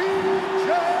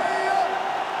 TJ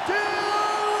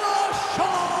Dillashaw!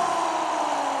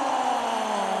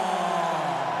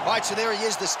 All right, so there he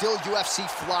is, the still UFC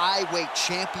flyweight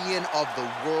champion of the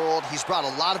world. He's brought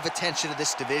a lot of attention to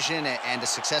this division, and a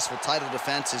successful title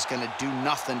defense is going to do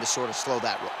nothing to sort of slow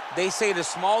that roll. They say the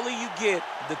smaller you get,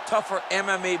 the tougher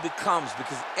MMA becomes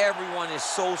because everyone is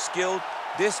so skilled.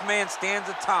 This man stands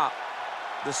atop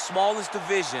the smallest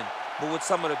division, but with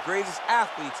some of the greatest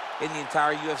athletes in the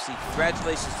entire UFC.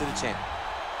 Congratulations to the champion.